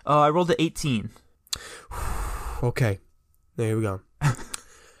 I rolled an 18. Okay. There we go.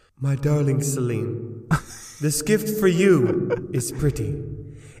 My darling Salim, this gift for you is pretty.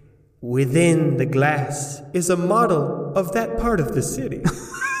 Within the glass is a model of that part of the city.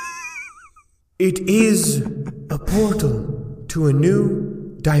 It is a portal to a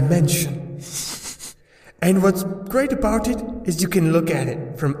new dimension. And what's great about it is you can look at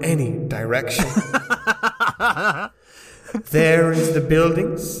it from any direction. There is the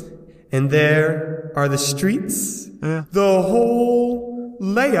buildings, and there are the streets. Yeah. The whole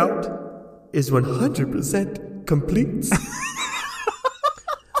layout is 100% complete.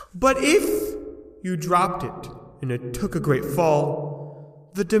 But if you dropped it and it took a great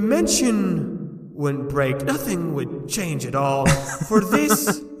fall, the dimension wouldn't break. Nothing would change at all. For this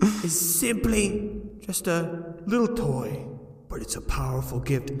is simply just a little toy. But it's a powerful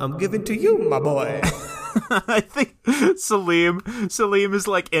gift I'm giving to you, my boy. I think Salim is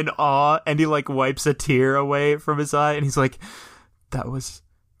like in awe, and he like wipes a tear away from his eye, and he's like, that was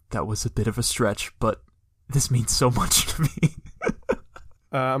a bit of a stretch, but this means so much to me.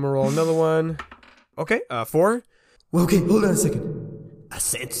 I'm gonna roll another one. Okay, 4. Well, okay, hold on a second. I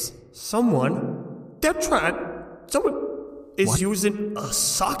sense someone is using a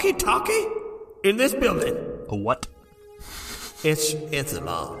sake-take in this building. A what? It's a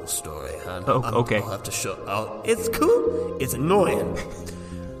long story, hon. Oh, okay. I'll have to show. Oh, it's cool. It's annoying,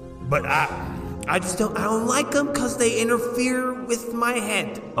 but I just don't like them because they interfere with my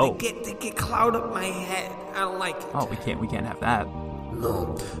head. Oh. They get cloud up my head. I don't like it. Oh, we can't have that.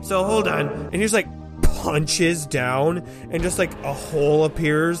 No. So hold on, and he's like punches down, and just like a hole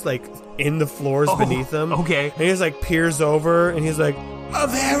appears like in the floors beneath him. Okay. And he just like peers over, and he's like, oh,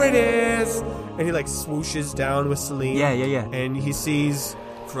 there it is. And he like swooshes down with Salim. Yeah. And he sees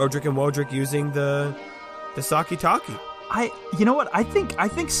Roderick and Wodrick using the sake-take. You know what? I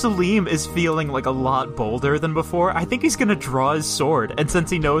think Salim is feeling like a lot bolder than before. I think he's gonna draw his sword, and since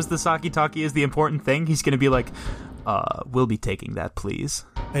he knows the sake-take is the important thing, he's gonna be like, we'll be taking that, please.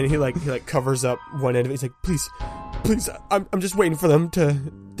 And he like covers up one end of it. He's like, please, I'm just waiting for them to.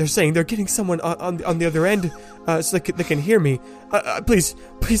 They're saying they're getting someone on the other end, so they can hear me. Please,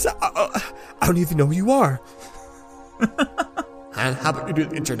 I don't even know who you are. And how about you do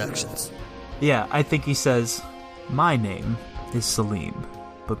the introductions? Yeah, I think he says, my name is Salim,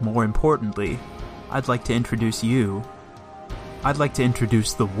 but more importantly, I'd like to introduce you. I'd like to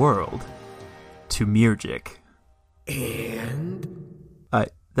introduce the world to Mirjik. And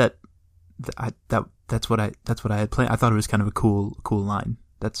That's what I had planned. I thought it was kind of a cool line.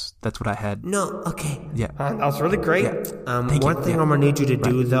 That's what I had. no, okay. Yeah. That was really great. Yeah. Thank One you. thing Yeah. I'm gonna need you to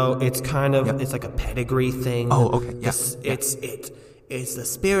do Right. though, it's kind of it's like a pedigree thing. Oh, okay. Yeah. It's the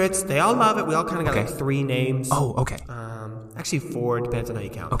spirits. They all love it. We all kind of got Okay. like 3 names. Oh, okay. Actually 4. It depends on how you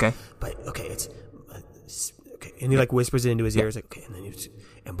count. Okay. But okay, it's okay. And he like whispers it into his ears, like, Okay, and then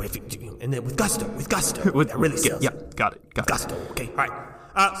and then with gusto. With- that really yeah, sells. yeah, got it. Gusto. Okay. all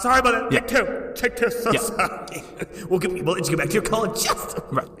right. Sorry about that. Yeah. Take 2. So Yeah. sorry. We'll let you get back to your call in just a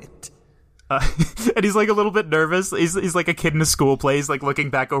Right. minute. And he's like a little bit nervous. He's like a kid in a school play. He's like looking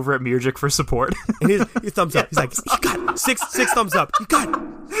back over at Mirjik for support. And he thumbs up. He's like, you got it. 6 thumbs up. You got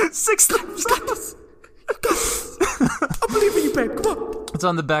it. 6 thumbs up. I believe in you, babe. Come on. It's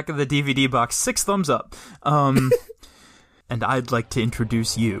on the back of the DVD box. 6 thumbs up. And I'd like to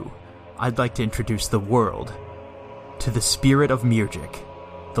introduce you. I'd like to introduce the world to the spirit of Mirjik,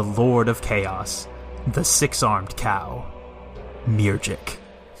 the Lord of Chaos, the 6-armed cow, Mirjik.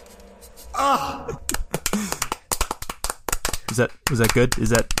 Was that good?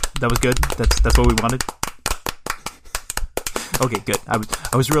 That was good? That's what we wanted? Okay, good. I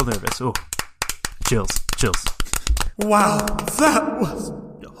was real nervous. Oh. Chills. Wow, that was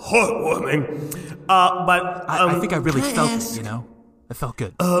heartwarming. But I think I really can felt ask, it, you know? It felt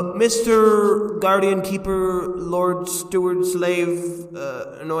good. Mr. Guardian Keeper, Lord Steward Slave,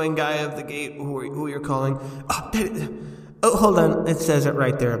 annoying guy of the gate, who you're calling. Hold on. It says it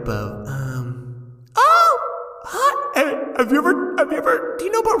right there above. Have you ever, do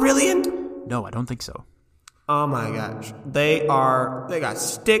you know about Rillian? No, I don't think so. Oh my gosh. They got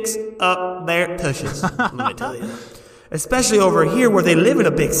sticks up their tushes, let me tell you. Especially over here where they live in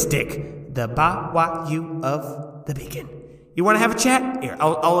a big stick. The Ba-Wa-U of the Beacon. You want to have a chat? Here,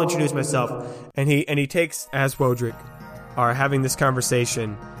 I'll introduce myself. And he takes, as Wodrick are having this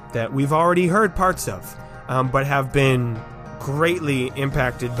conversation that we've already heard parts of, but have been greatly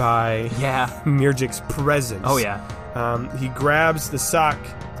impacted by Mirjik's presence. Oh, yeah. He grabs the sock.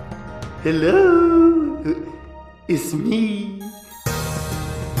 Hello, it's me.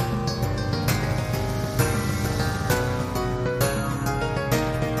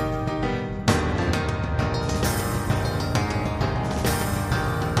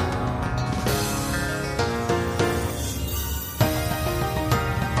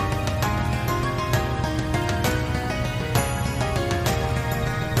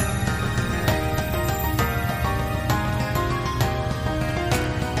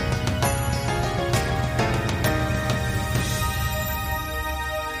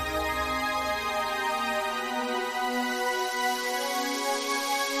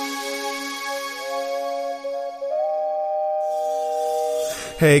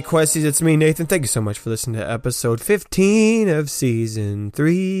 Hey, Questies, it's me, Nathan. Thank you so much for listening to episode 15 of Season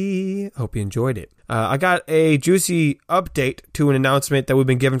 3. Hope you enjoyed it. I got a juicy update to an announcement that we've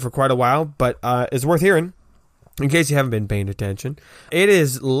been given for quite a while, but it's worth hearing, in case you haven't been paying attention. It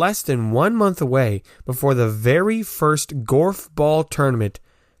is less than 1 month away before the very first Gorf Ball tournament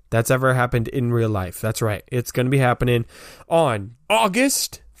that's ever happened in real life. That's right. It's going to be happening on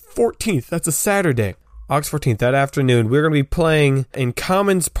August 14th. That's a Saturday. August 14th, that afternoon, we're going to be playing in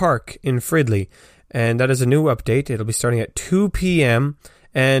Commons Park in Fridley, and that is a new update. It'll be starting at 2 p.m.,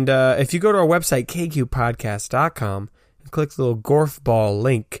 and if you go to our website, kqpodcast.com, and click the little Gorf Ball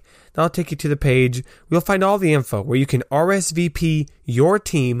link, that'll take you to the page. We'll find all the info where you can RSVP your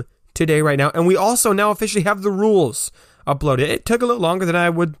team today, right now, and we also now officially have the rules uploaded. It took a little longer than I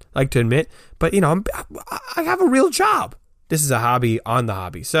would like to admit, but, you know, I have a real job. This is a hobby on the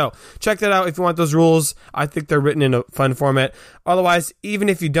hobby. So check that out if you want those rules. I think they're written in a fun format. Otherwise, even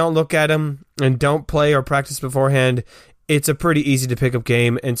if you don't look at them and don't play or practice beforehand, it's a pretty easy to pick up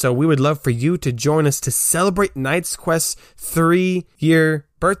game. And so we would love for you to join us to celebrate Knight's Quest's 3-year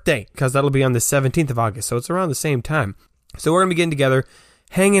birthday, because that'll be on the 17th of August. So it's around the same time. So we're going to be getting together,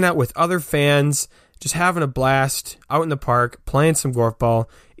 hanging out with other fans, just having a blast out in the park, playing some Gorf Ball,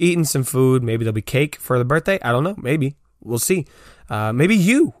 eating some food. Maybe there'll be cake for the birthday. I don't know. Maybe. We'll see. Maybe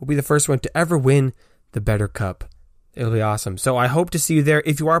you will be the first one to ever win the Better Cup. It'll be awesome. So I hope to see you there.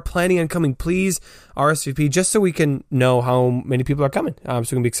 If you are planning on coming, please RSVP just so we can know how many people are coming. So we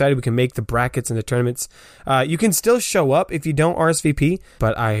can be excited. We can make the brackets and the tournaments. You can still show up if you don't RSVP,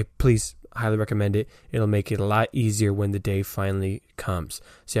 but I please highly recommend it. It'll make it a lot easier when the day finally comes.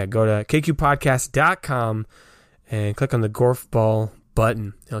 So yeah, go to kqpodcast.com and click on the Gorf Ball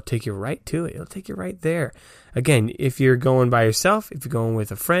button. It'll take you right to it. It'll take you right there. Again, if you're going by yourself, if you're going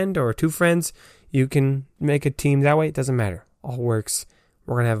with a friend or 2 friends, you can make a team that way. It doesn't matter. All works.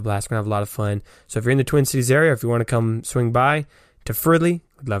 We're going to have a blast. We're going to have a lot of fun. So if you're in the Twin Cities area, if you want to come swing by to Fridley,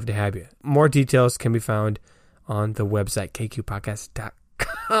 we'd love to have you. More details can be found on the website,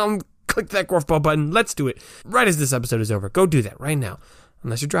 kqpodcast.com. Click that Gorf Ball button. Let's do it. Right as this episode is over. Go do that right now.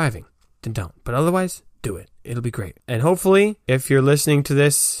 Unless you're driving, then don't. But otherwise, do it. It'll be great. And hopefully, if you're listening to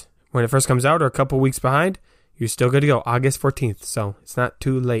this when it first comes out or a couple weeks behind, you're still good to go. August 14th. So it's not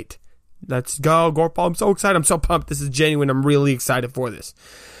too late. Let's go. Gorf Ball. I'm so excited. I'm so pumped. This is genuine. I'm really excited for this.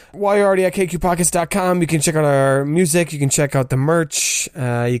 While you're already at kqpodcast.com, you can check out our music. You can check out the merch.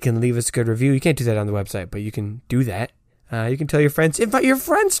 You can leave us a good review. You can't do that on the website, but you can do that. You can tell your friends. Invite your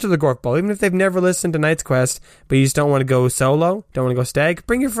friends to the Gorf Ball, even if they've never listened to Knight's Quest, but you just don't want to go solo, don't want to go stag.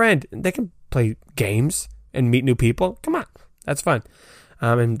 Bring your friend. They can play games and meet new people. Come on. That's fun.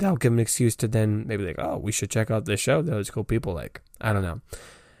 And that'll give them an excuse to then maybe like, oh, we should check out this show. Those cool people. Like, I don't know.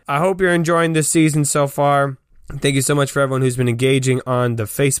 I hope you're enjoying this season so far. Thank you so much for everyone who's been engaging on the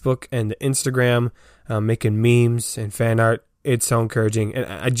Facebook and the Instagram, making memes and fan art. It's so encouraging. And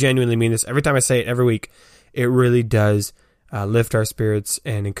I genuinely mean this. Every time I say it every week, it really does lift our spirits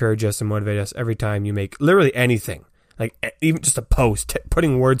and encourage us and motivate us every time you make literally anything. Like even just a post,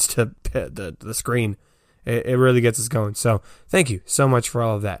 putting words to the screen. It really gets us going. So thank you so much for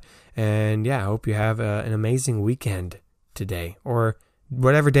all of that. And yeah, I hope you have an amazing weekend today or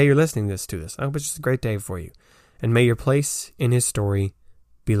whatever day you're listening to this. I hope it's just a great day for you. And may your place in his story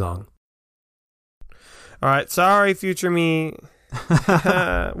be long. All right, sorry, future me.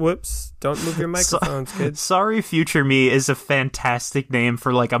 Whoops, don't move your microphones, kids. Sorry, future me is a fantastic name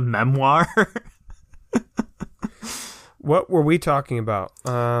for like a memoir. What were we talking about?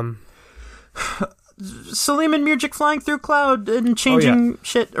 Salim and Mirjik flying through cloud and changing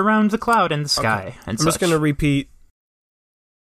shit around the cloud and the sky. Okay. And I'm just going to repeat